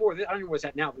stock before. I don't know what's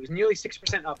at now, but it was nearly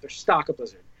 6% up their stock of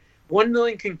Blizzard. 1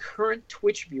 million concurrent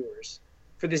Twitch viewers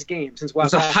for this game since WoW.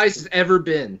 It's the Classic. highest it's ever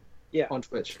been Yeah. on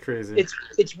Twitch. It's crazy.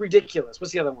 It's ridiculous.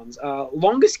 What's the other ones?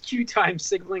 Longest queue time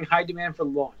signaling high demand for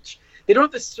launch. They don't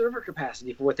have the server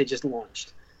capacity for what they just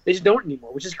launched. They just don't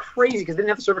anymore, which is crazy because they didn't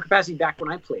have the server capacity back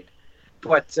when I played.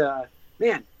 But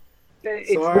man,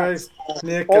 it's So, alright,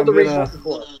 Nick, all I'm the rage gonna...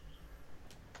 before. I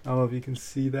don't know if you can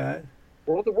see that.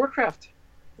 World of Warcraft.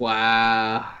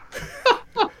 Wow.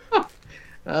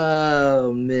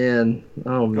 Oh man.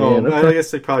 Oh, Okay. I guess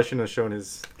they probably shouldn't have shown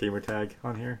his gamer tag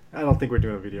on here. I don't think we're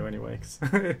doing a video anyway. 'cause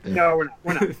No, we're not.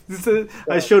 We're not.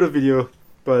 I showed a video,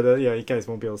 but yeah, you guys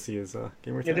won't be able to see his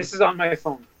gamer Yeah, tag. this is on my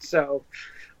phone, so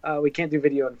we can't do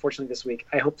video unfortunately this week.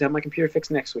 I hope to have my computer fixed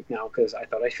next week now because I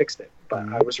thought I fixed it, but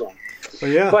I was wrong. But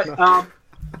yeah. But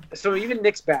so even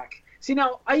Nick's back. See,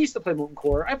 now I used to play Molten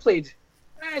Core. I played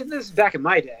this is back in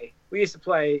my day. We used to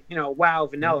play, WoW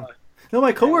vanilla. No,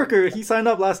 my coworker, he signed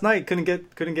up last night, couldn't get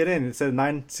in. It said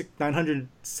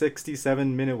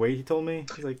 967 minute wait. He told me.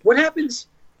 He's like, What happens?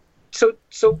 So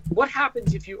what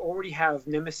happens if you already have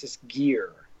Nemesis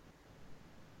gear?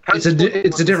 How It's does a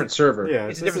Molten Core- different server. yeah,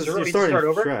 It's a this different is, server. you're You start starting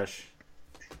over? fresh.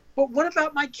 But what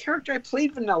about my character I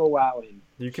played vanilla WoW in?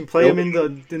 You can play him in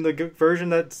the good version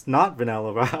that's not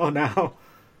vanilla WoW now.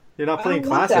 You're not playing I don't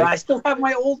want classic. that. I still have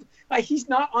my old. He's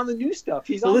not on the new stuff.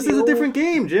 He's Well, on. this the is a old- different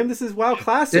game, Jim. This is WoW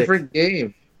Classic. Different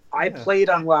game. I played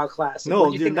on WoW Classic. No, What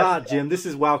do you you're think that's not, Jim. This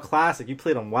is WoW Classic. You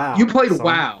played on WoW. You played son.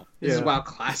 WoW. This is Yeah. WoW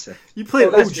Classic. You played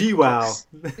Oh, that's OG WoW.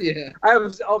 Yeah. I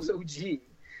was OG.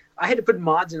 I had to put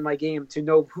mods in my game to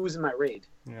know who's in my raid.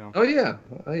 Yeah. Oh yeah.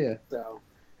 Oh yeah. So,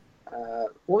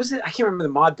 what was it? I can't remember the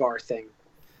mod bar thing.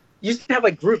 You used to have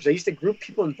like groups. I used to group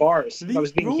people in bars. If I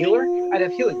was being a healer, I'd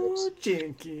have healing groups.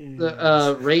 Jenkins.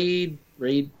 The raid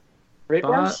Raid bot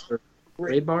bars. or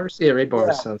raid bars. Yeah, raid bars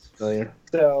Yeah. sounds familiar.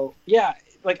 So yeah,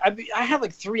 like I had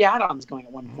like 3 add-ons going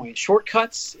at one point.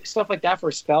 Shortcuts, stuff like that for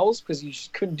spells because you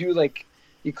just couldn't do like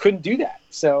You couldn't do that.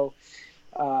 So,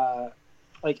 oh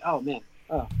man,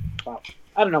 oh wow,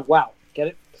 I don't know. Wow, get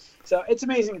it? So it's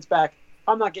amazing it's back.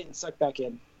 I'm not getting sucked back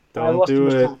in. Don't do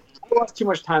it. I lost too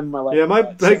much time in my life. Yeah, my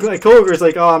coworker's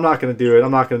like, oh, I'm not gonna do it.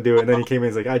 I'm not gonna do it. And then he came in,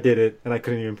 and he's like, I did it, and I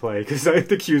couldn't even play because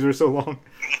the queues were so long.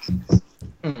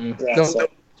 Yeah, so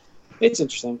it's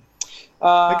interesting.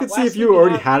 I could see if you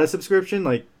already had a subscription,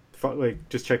 like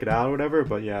just check it out or whatever.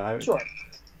 But yeah, sure.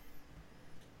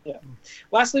 Yeah.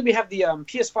 Lastly, we have the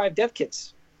PS5 dev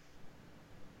kits.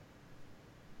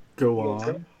 Go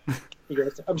on.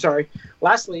 I'm sorry.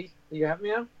 Lastly, you have me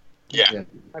now? Yeah.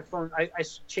 My phone. I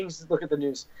changed to look at the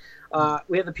news.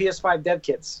 We have the PS5 dev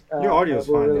kits. Your audio's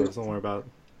fine, though. Don't worry about it.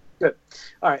 Good.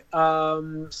 All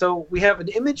right. So we have an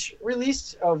image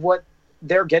released of what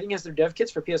they're getting as their dev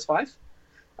kits for PS5.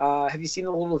 Have you seen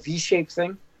the little V-shaped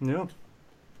thing? No.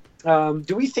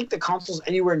 Do we think the console's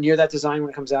anywhere near that design when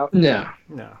it comes out? No.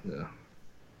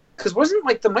 Because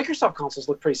wasn't the Microsoft consoles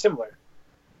look pretty similar?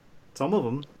 Some of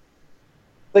them.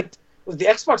 Like the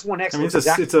Xbox One X. I mean,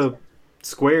 it's a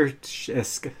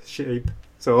square-esque shape.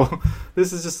 So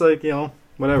this is just like,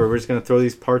 whatever. We're just gonna throw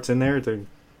these parts in there and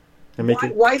make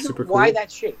it super cool. Why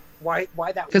that shape? Why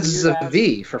that? Because it's a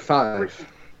V for 5.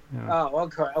 Yeah. Oh,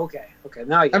 okay.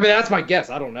 Now that's my guess.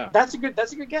 I don't know. That's a good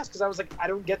guess because I was like, I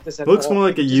don't get this at all. Looks more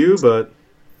like a U, but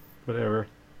whatever.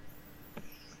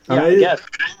 Yeah,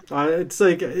 it's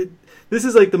like this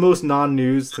is like the most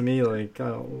non-news to me. Like I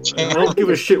don't give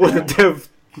a shit what a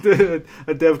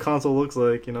dev console looks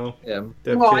like. Yeah.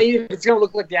 It's gonna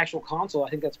look like the actual console. I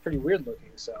think that's pretty weird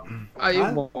looking. So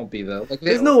it won't be though.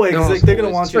 There's no way because they're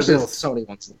gonna want you to Sony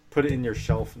wants to put it in your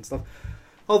shelf and stuff.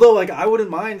 Although, I wouldn't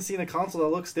mind seeing a console that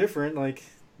looks different.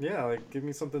 Give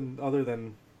me something other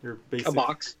than your basic... A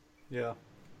box? Yeah.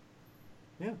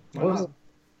 Yeah. Would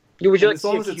you like as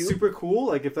long as it's super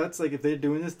cool, if they're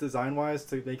doing this design-wise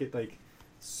to make it,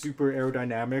 super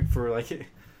aerodynamic for,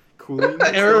 cooling...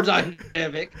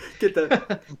 Aerodynamic? Get those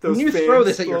When you fans throw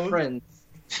this at flowing. your friends...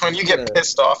 When you get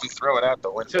pissed off and throw it out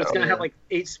the window. So it's going to have,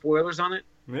 8 spoilers on it?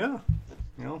 Yeah.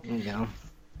 Yeah.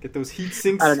 Get those heat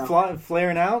sinks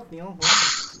flaring out,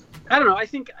 I don't know. I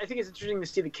think it's interesting to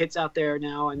see the kits out there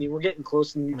now. I mean, we're getting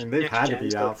close. They've had to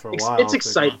be out for a while. It's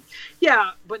exciting.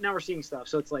 Yeah, but now we're seeing stuff,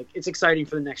 so it's exciting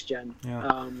for the next gen.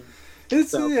 Yeah.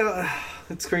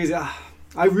 It's crazy.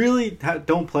 I really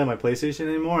don't play my PlayStation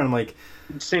anymore, and I'm like,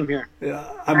 same here.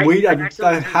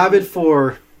 I have it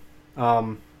for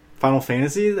Final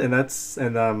Fantasy,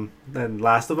 and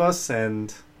Last of Us,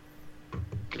 and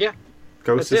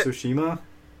Ghost of Tsushima.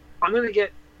 I'm gonna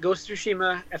get Ghost of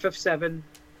Tsushima, FF7,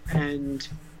 and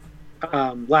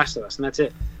Last of Us, and that's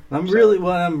it. I'm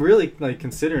really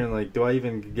considering do I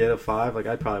even get a 5?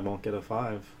 I probably won't get a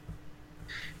 5.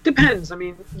 Depends. I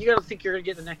mean, you gotta think you're gonna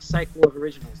get the next cycle of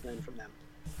originals then from them.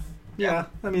 Yeah,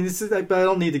 I mean, this is but I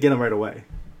don't need to get them right away.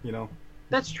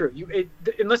 That's true.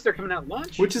 Unless they're coming out at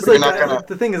launch. Which is the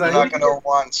thing is, you're not gonna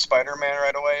want Spider-Man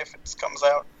right away if it comes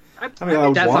out. I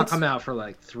mean, that's not come out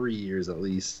for 3 years at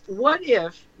least. What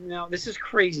if? Now this is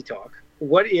crazy talk.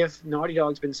 What if Naughty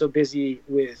Dog's been so busy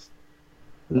with?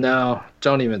 No,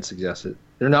 don't even suggest it.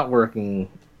 They're not working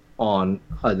on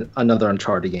another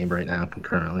Uncharted game right now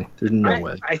concurrently. There's no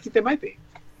way. I think they might be.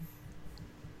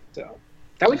 So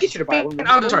that would get you to buy one.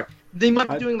 I'm sorry. They might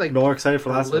be doing more excited for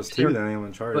Last of Us 2 than I am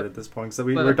Uncharted at this point. So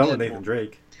we're done with Nathan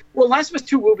Drake. Well, Last of Us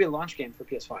 2 will be a launch game for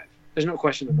PS5. There's no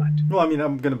question in mind. Well, I mean,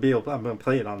 I'm gonna play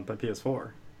it on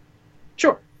PS4.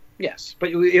 Sure. Yes,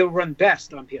 but it'll run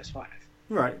best on PS5.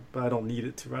 Right, but I don't need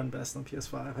it to run best on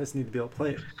PS5. I just need to be able to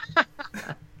play it.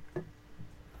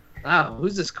 Wow,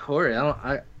 who's this Corey?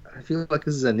 I feel like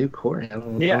this is a new Corey. I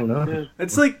don't know. Yeah.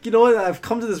 It's what? I've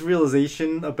come to this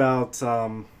realization about.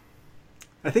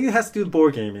 I think it has to do with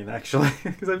board gaming, actually,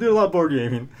 because I do a lot of board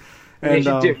gaming. And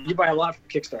you buy a lot from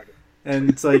Kickstarter. And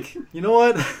it's you know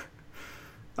what?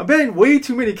 I'm betting way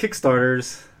too many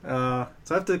Kickstarters, so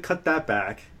I have to cut that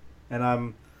back. And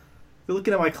I'm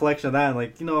looking at my collection of that,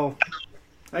 and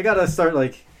I gotta start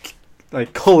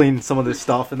culling some of this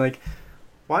stuff, and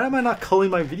why am I not culling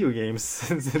my video games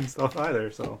and stuff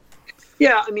either? So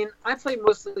yeah, I mean, I play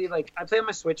mostly I play on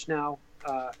my Switch now.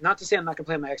 Not to say I'm not gonna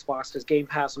play on my Xbox because Game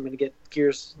Pass. I'm gonna get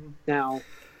Gears now.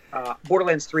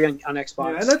 Borderlands 3 on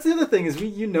Xbox. Yeah, and that's the other thing is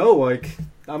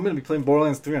I'm gonna be playing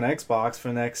Borderlands 3 on Xbox for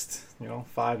the next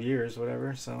 5 years,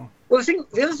 whatever. So well,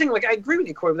 the other thing, I agree with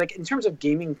you, Corey. In terms of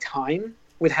gaming time,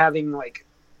 with having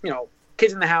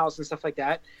kids in the house and stuff like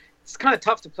that, it's kind of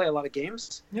tough to play a lot of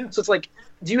games. Yeah. So it's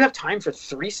do you have time for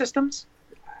 3 systems?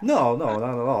 No, not at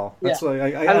all. Yeah. That's why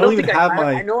I don't even have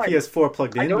my PS4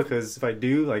 plugged in because if I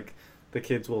do, the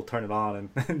kids will turn it on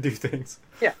and do things.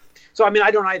 Yeah. So, I mean,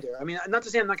 I don't either. I mean, not to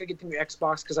say I'm not going to get the new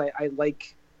Xbox because I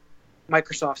like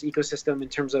Microsoft's ecosystem in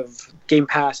terms of Game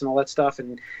Pass and all that stuff,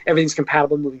 and everything's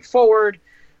compatible moving forward.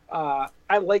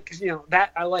 I like,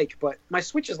 that I like, but my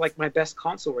Switch is like my best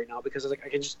console right now because I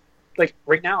can just, like,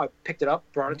 right now I picked it up,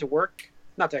 brought it to work.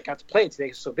 Not that I got to play it today, I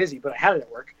was so busy, but I had it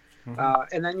at work.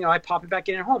 And then, I pop it back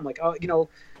in at home. Like, the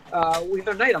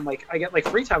other night, I'm like, I get like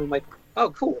free time. I'm like,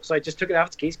 oh, cool. So I just took it out of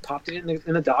its case, popped it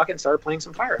in the dock, and started playing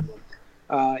some Fire Emblem.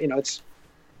 It's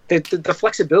the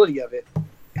flexibility of it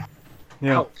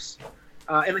helps.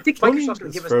 And I think Tony Microsoft's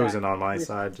going to give us frozen that. on my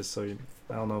side, just so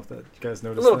I don't know if you guys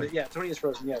noticed A little that. bit, yeah. Tony is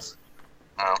frozen, yes.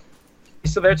 Oh, You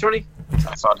still there, Tony?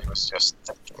 I thought he was just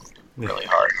thinking really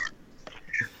hard.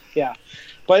 Yeah.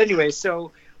 But anyway,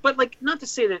 but like, not to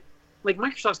say that, like,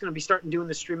 Microsoft's going to be starting doing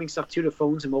the streaming stuff too to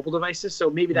phones and mobile devices, so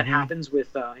maybe that happens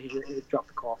with, he dropped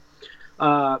the call.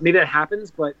 Maybe that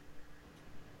happens, but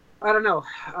I don't know.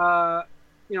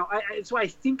 So I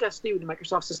think I stay with the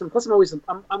Microsoft system. Plus,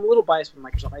 I'm a little biased with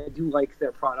Microsoft. I do like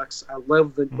their products. I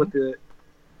love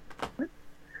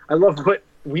what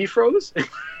we froze.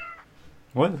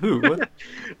 What? Who? What?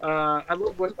 I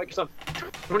love what Microsoft.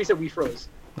 Tony said we froze.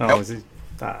 Oh, Nope. is he?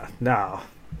 No,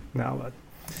 but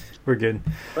we're good.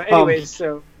 But anyways,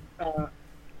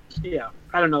 yeah,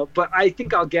 I don't know, but I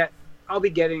think I'll be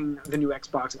getting the new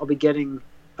Xbox. I'll be getting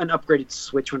an upgraded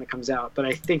Switch when it comes out, but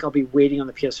I think I'll be waiting on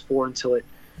the PS4 until it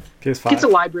PS5. gets a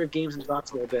library of games and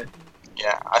drops a little bit.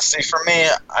 Yeah, I see. For me,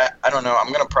 I don't know.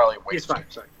 I'm gonna probably wait.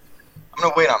 PS5, sorry. I'm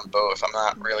gonna wait on both. I'm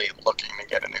not really looking to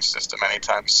get a new system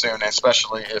anytime soon,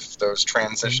 especially if those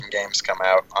transition games come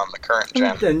out on the current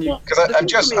gen. Because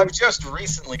I've just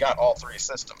recently got all three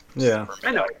systems. Yeah.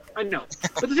 For me. I know.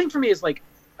 But the thing for me is, like,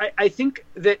 I think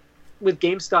that with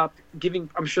GameStop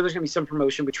I'm sure there's going to be some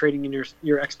promotion with trading in your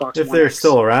Xbox If One they're X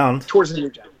still around. towards the new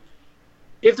gen.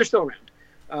 If they're still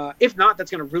around. If not,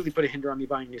 that's going to really put a hinder on me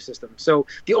buying a new system. So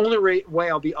the only way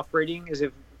I'll be upgrading is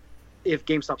if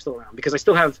GameStop's still around, because I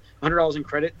still have $100 in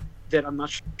credit that I'm not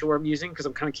sure I'm using because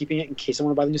I'm kind of keeping it in case I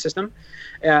want to buy the new system.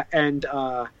 And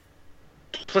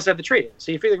plus I have the trade-in.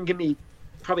 So if you're going to give me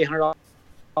probably $100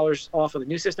 off of the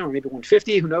new system, or maybe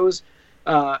 $150, who knows?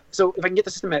 So if I can get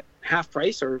the system at half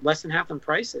price or less than half the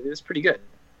price, it's pretty good.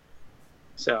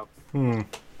 So I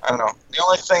don't know. The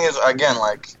only thing is, again,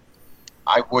 like,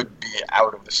 I would be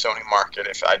out of the Sony market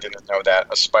if I didn't know that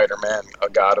a Spider-Man, a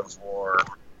God of War,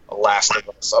 a Last of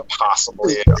Us, a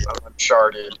possibly an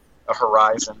Uncharted, a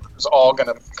Horizon is all going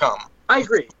to come. I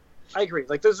agree.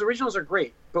 Like, those originals are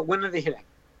great, but when are they hitting?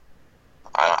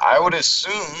 I would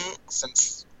assume,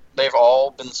 since they've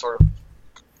all been sort of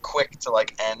quick to,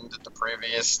 like, end the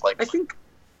previous, like, I think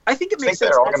it makes sense.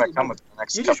 they're all Actually, going to come with the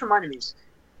next you couple. just reminded me.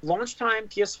 Launch time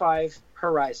PS5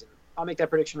 Horizon. I'll make that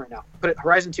prediction right now. Put it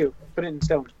Horizon 2. Put it in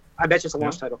stone. I bet you it's a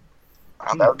launch title.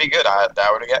 That would be good. That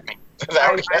would get me.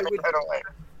 That would get me right away.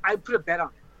 I'd put a bet on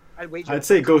it. I'd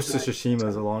say Ghost of Tsushima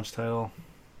is a launch title.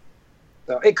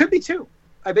 So it could be two.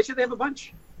 I bet you they have a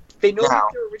bunch. They know No. that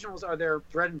their originals are their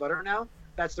bread and butter now.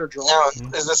 That's their draw. Now,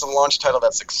 is this a launch title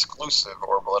that's exclusive,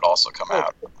 or will it also come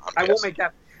out on I PS? won't make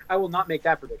that. I will not make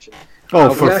that prediction.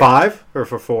 Oh, for Okay. 5 or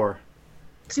for 4?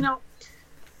 See, now,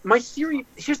 my theory.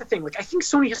 Here's the thing. Like, I think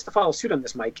Sony has to follow suit on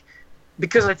this, Mike,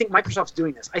 because I think Microsoft's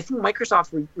doing this. I think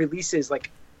Microsoft releases,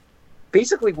 like,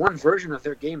 basically one version of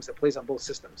their games that plays on both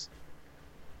systems.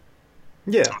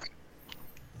 Yeah.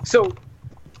 So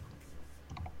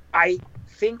I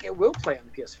think it will play on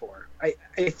the PS4.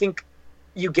 I think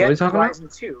you What are you get talking about? Horizon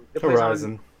 2. that plays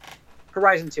on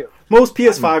Horizon 2. Most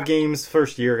PS5 games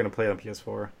first year are going to play on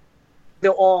PS4.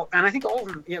 They'll all, and I think all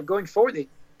of them, going forward,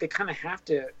 they kind of have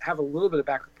to have a little bit of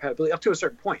backward compatibility up to a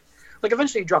certain point. Like,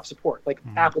 eventually you drop support, like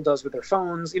Apple does with their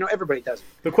phones. Everybody does it.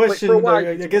 The question, for a while,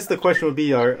 I guess the question would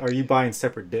be, are you buying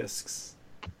separate discs?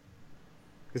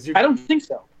 I don't think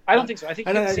so. I think you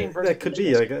get the same version. That could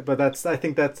be, like, but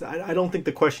I don't think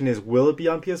the question is, will it be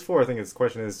on PS4? I think the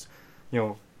question is,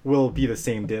 will it be the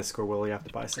same disc, or will you have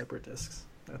to buy separate discs?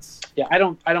 Yeah, I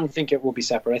don't think it will be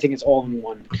separate. I think it's all in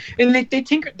one. And they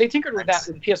tinkered with that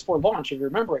with the PS4 launch, if you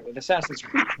remember it, with Assassin's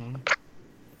Creed.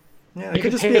 Yeah, You it could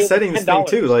could just be a pay settings thing $10.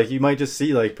 too. Like, you might just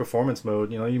see, like, performance mode.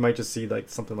 You might just see, like,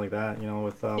 something like that.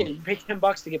 With Yeah, you pay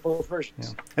 $10 to get both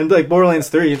versions. yeah. And like Borderlands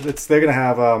 3, they're gonna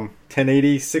have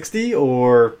 1080 60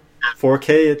 or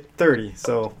 4K at 30.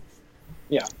 So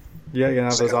Yeah. yeah, you're gonna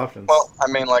have those options. Well,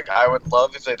 I mean, like, I would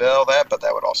love if they did all that, but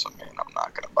that would also mean I'm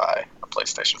not going to buy a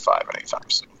PlayStation 5 anytime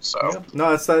soon. So, Yeah.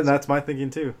 No, that's my thinking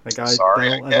too. Like, I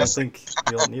don't guess. think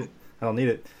you don't need it. I don't need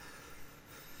it.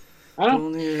 I don't.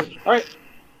 Don't need it. All right.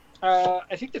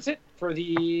 I think that's it for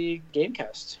the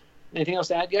Gamecast. Anything else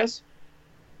to add, guys?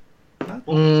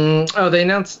 They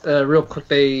announced real quick.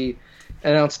 They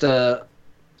announced a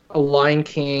Lion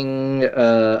King,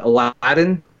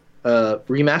 Aladdin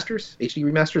remasters, HD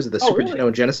remasters of the Super Nintendo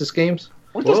and Genesis games.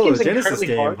 Weren't those games the Genesis incredibly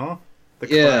game, hard? huh?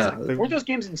 Yeah. Weren't those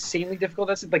games insanely difficult?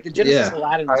 That's like the Genesis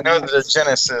Aladdin. I know the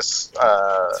Genesis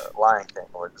Lion King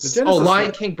was.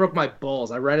 Lion King broke my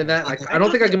balls. I rented that. I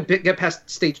don't think I can get past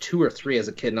stage 2 or 3 as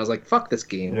a kid, and I was like, "Fuck this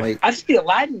game!" Yeah. Like, I think the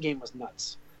Aladdin game was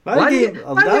nuts. Aladdin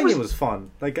game was fun.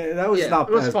 Like that was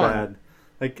not as fun. bad.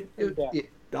 Like it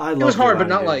I loved was hard, but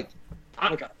not game. like.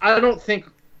 I don't think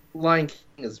Lion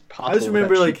King is popular. I just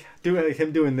remember like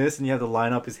him doing this, and you had to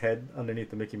line up his head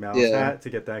underneath the Mickey Mouse hat to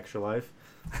get the extra life.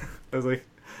 That was like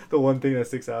the one thing that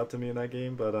sticks out to me in that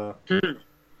game. But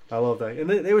I love that, and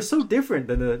they were so different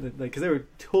than because they were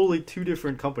totally two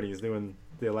different companies doing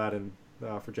the Aladdin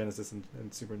for Genesis and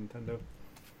Super Nintendo.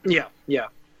 Yeah.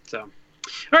 So, all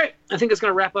right, I think that's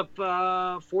going to wrap up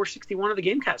 461 of the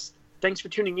Gamecast. Thanks for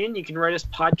tuning in. You can write us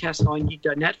podcast on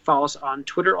geek.net. Follow us on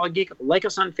Twitter, allgeek. Like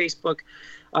us on Facebook.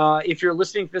 If you're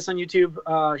listening to this on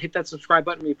YouTube, hit that subscribe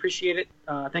button. We appreciate it.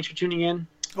 Thanks for tuning in.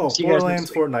 Oh,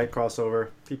 Borderlands Fortnite crossover.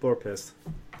 People are pissed.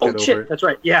 Oh, shit. That's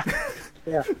right. Yeah.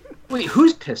 Wait,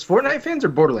 who's pissed? Fortnite fans or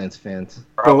Borderlands fans?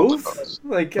 Both?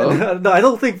 Like, no, I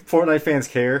don't think Fortnite fans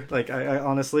care. Like, I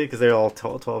honestly, because they're all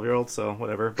 12-year-olds, so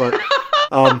whatever. But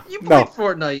you played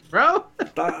Fortnite, bro.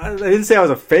 I didn't say I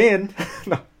was a fan.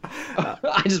 No.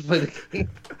 I just played the game.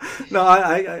 No,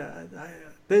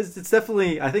 it's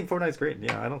definitely. I think Fortnite's great.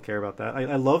 Yeah, I don't care about that.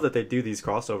 I love that they do these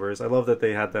crossovers. I love that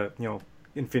they had the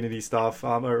Infinity stuff,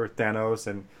 or Thanos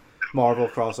and Marvel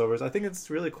crossovers. I think it's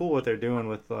really cool what they're doing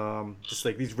with just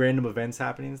like these random events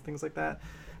happening and things like that.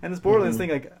 And this Borderlands thing,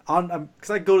 like because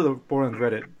I go to the Borderlands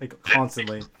Reddit like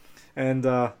constantly, and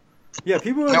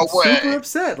people are super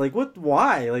upset. Like, what?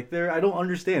 Why? Like, I don't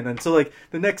understand. And so like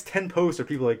the next 10 posts are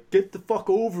people like, get the fuck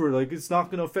over it. Like, it's not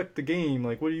gonna affect the game.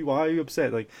 Like, why are you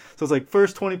upset? Like, so it's like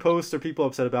first 20 posts are people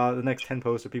upset about it. The next 10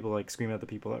 posts are people like screaming at the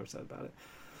people that are upset about it.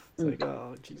 It's like,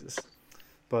 oh Jesus.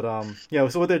 But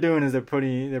so what they're doing is they're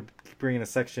bringing a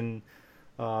section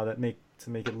to make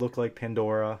it look like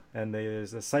Pandora, and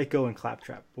there's a Psycho and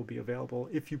Claptrap will be available.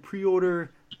 If you pre-order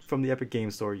from the Epic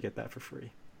Games Store, you get that for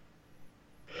free.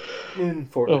 In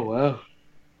Fortnite. Oh wow!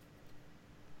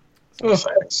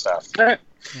 Exciting stuff. All right.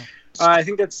 I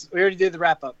think we already did the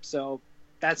wrap up, so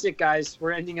that's it, guys.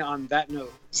 We're ending it on that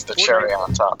note. It's the cherry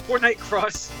on top. Fortnite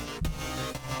Cross.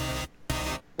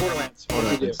 Borderlands. What do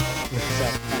we do?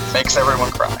 Makes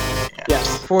everyone cry. Yeah.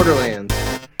 Yes. Borderlands.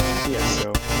 Yes.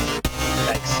 So.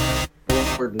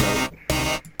 Thanks. Word note.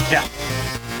 Yeah.